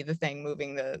would be the thing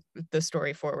moving the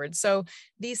story forward. So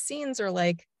these scenes are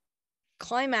like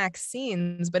climax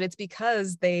scenes, but it's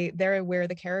because they're where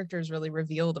the characters really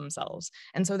reveal themselves.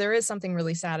 And so there is something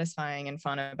really satisfying and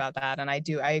fun about that. And I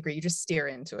agree. You just steer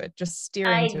into it, give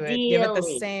it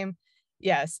the same.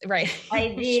 Yes. Right.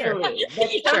 Ideally. Sure. But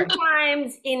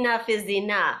sometimes enough is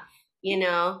enough,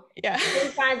 Yeah.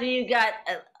 Sometimes you got,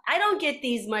 I don't get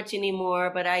these much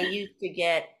anymore, but I used to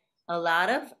get a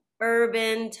lot of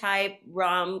urban type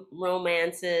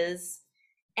romances.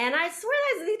 And I swear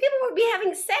that these people would be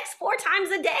having sex 4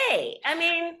 times a day.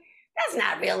 That's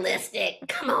not realistic.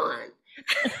 Come on.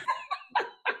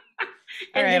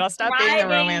 All right, I'll stop being a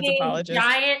romance apologist.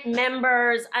 Giant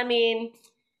members.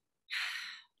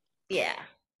 Yeah.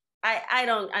 I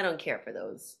don't care for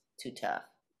those. Too tough.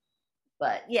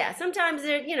 But yeah, sometimes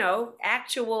they're,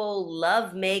 actual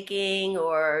love making,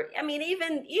 or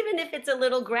even if it's a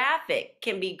little graphic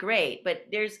can be great, but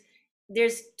there's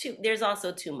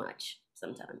also too much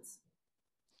sometimes.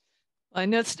 Well, I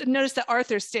noticed that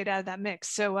Arthur stayed out of that mix,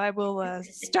 so I will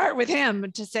start with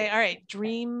him to say, all right,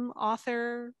 dream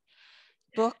author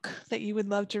book that you would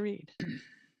love to read.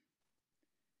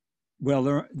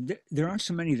 Well, there aren't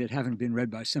so many that haven't been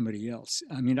read by somebody else.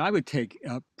 I would take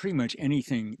pretty much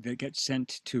anything that gets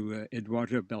sent to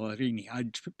Eduardo Ballerini.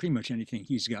 Pretty much anything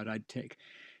he's got, I'd take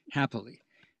happily.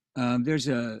 There's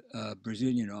a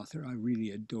Brazilian author I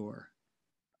really adore,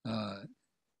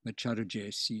 Machado de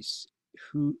Assis,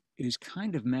 who is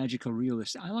kind of magical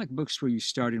realist. I like books where you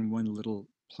start in one little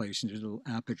place, in a little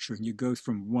aperture, and you go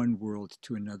from one world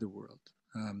to another world.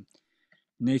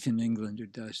 Nathan Englander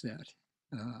does that.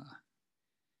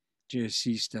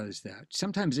 Assis does that.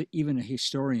 Sometimes even a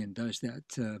historian does that.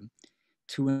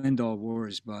 To End All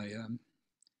Wars by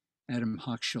Adam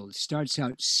Hochschild starts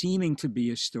out seeming to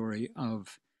be a story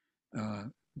of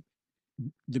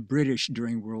the British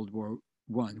during World War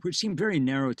I, which seemed very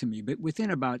narrow to me, but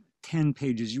within about 10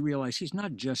 pages, you realize he's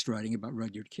not just writing about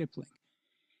Rudyard Kipling.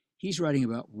 He's writing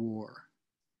about war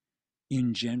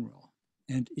in general.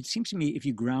 And it seems to me if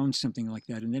you ground something like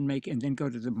that and then go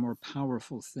to the more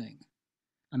powerful thing.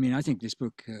 I think this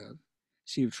book,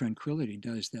 Sea of Tranquility,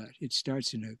 does that. It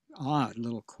starts in an odd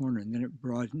little corner, and then it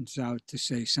broadens out to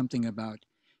say something about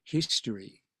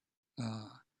history,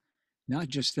 not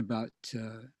just about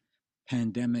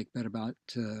pandemic, but about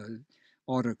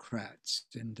autocrats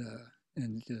and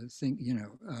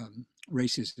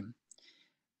racism.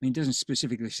 It doesn't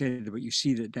specifically say that, but you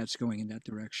see that that's going in that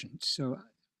direction. So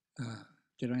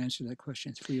did I answer that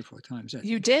question 3 or 4 times?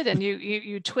 You did, and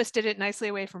you twisted it nicely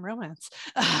away from romance.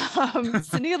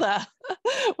 Soneela,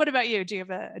 what about you? Do you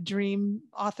have a dream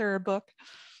author or book?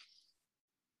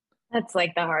 That's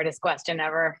like the hardest question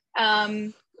ever.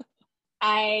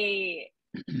 I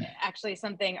actually,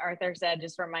 something Arthur said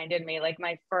just reminded me, like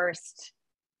my first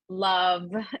love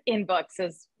in books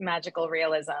is magical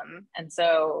realism. And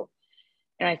so,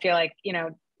 I feel like,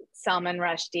 Salman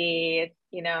Rushdie,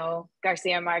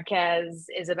 Garcia Marquez,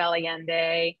 Isabel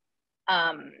Allende.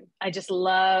 I just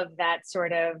love that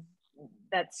sort of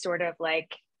that sort of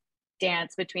like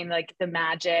dance between like the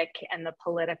magic and the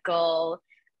political,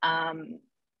 and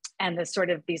the sort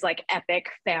of these like epic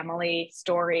family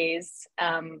stories.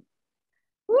 I'm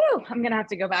gonna have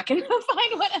to go back and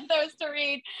find one of those to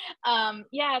read.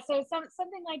 Yeah, so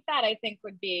something like that I think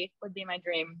would be my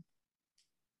dream.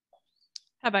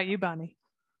 How about you, Bahni?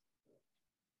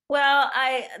 Well,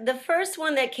 the first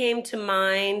one that came to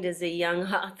mind is a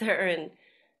young author, and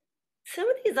some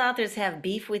of these authors have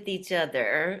beef with each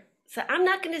other. So I'm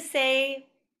not going to say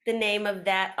the name of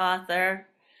that author.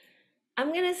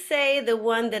 I'm going to say the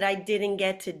one that I didn't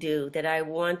get to do, that I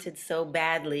wanted so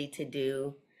badly to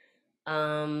do,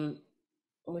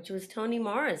 which was Toni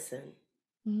Morrison.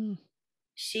 Mm.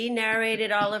 She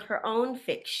narrated all of her own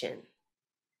fiction.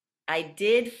 I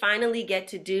did finally get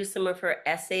to do some of her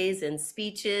essays and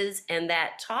speeches, and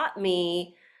that taught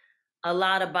me a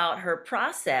lot about her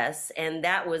process. And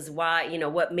that was why,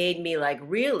 what made me like,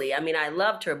 really, I mean, I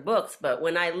loved her books, but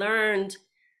when I learned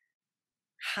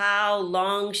how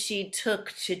long she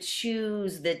took to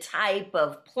choose the type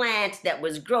of plant that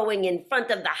was growing in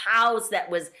front of the house that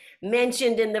was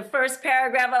mentioned in the first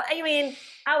paragraph, I mean,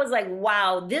 I was like,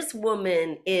 wow, this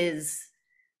woman is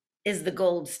the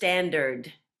gold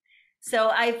standard.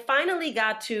 So I finally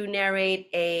got to narrate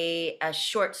a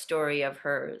short story of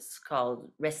hers called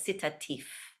Recitatif.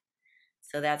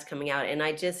 So that's coming out. And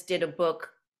I just did a book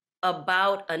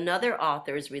about another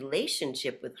author's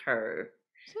relationship with her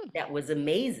that was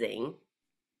amazing.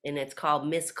 And it's called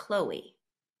Miss Chloe.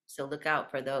 So look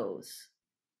out for those.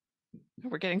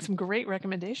 We're getting some great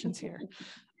recommendations here.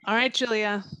 All right,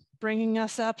 Julia, bringing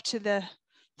us up to the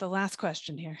last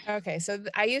question here. Okay, so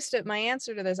my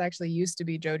answer to this actually used to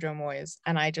be Jojo Moyes,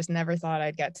 and I just never thought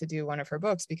I'd get to do one of her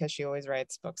books because she always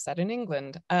writes books set in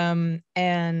England.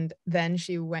 And then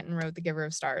she went and wrote The Giver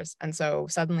of Stars, and so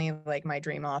suddenly, like my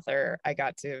dream author, I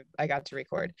got to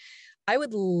record. I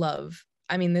would love.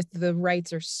 I mean, the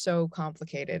rights are so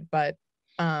complicated, but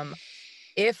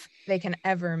if they can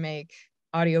ever make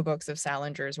audiobooks of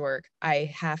Salinger's work,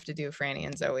 I have to do Franny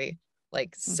and Zoe.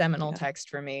 Like seminal text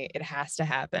for me. It has to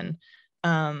happen.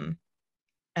 And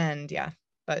yeah,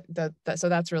 but so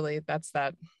that's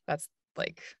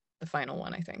like the final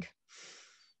one, I think.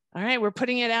 All right, we're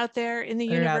putting it out there in the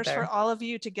universe for all of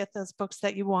you to get those books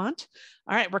that you want.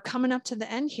 All right, we're coming up to the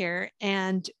end here,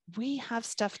 and we have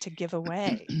stuff to give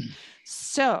away.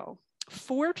 So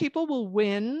 4 people will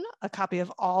win a copy of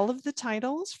all of the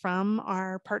titles from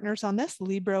our partners on this,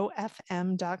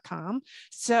 librofm.com.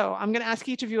 So I'm going to ask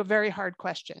each of you a very hard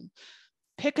question.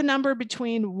 Pick a number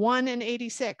between 1 and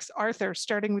 86. Arthur,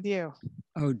 starting with you.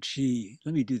 Oh, gee,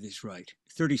 let me do this right.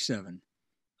 37.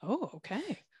 Oh,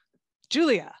 okay.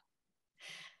 Julia.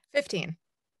 15.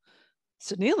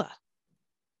 Soneela.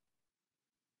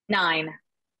 9.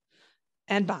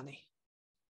 And Bahni.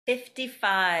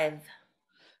 55.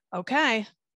 Okay.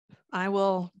 I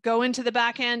will go into the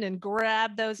back end and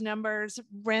grab those numbers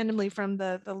randomly from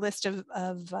the list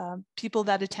of people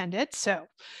that attended. So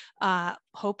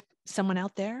hope someone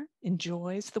out there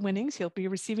enjoys the winnings. You'll be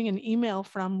receiving an email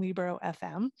from Libro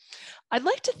FM. I'd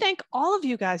like to thank all of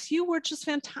you guys. You were just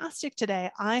fantastic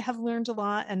today. I have learned a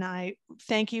lot, and I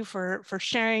thank you for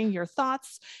sharing your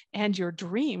thoughts and your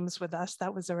dreams with us.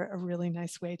 That was a really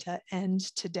nice way to end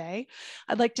today.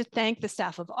 I'd like to thank the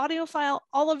staff of AudioFile,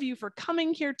 all of you for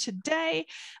coming here today.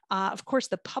 Of course,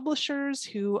 the publishers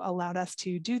who allowed us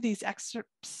to do these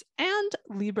excerpts, and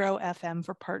Libro FM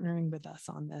for partnering with us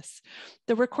on this.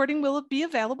 The recording will be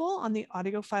available on the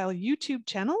AudioFile YouTube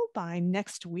channel by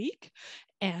next week,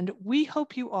 and we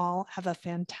hope you all have a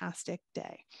fantastic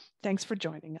day. Thanks for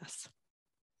joining us.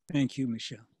 Thank you,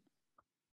 Michele.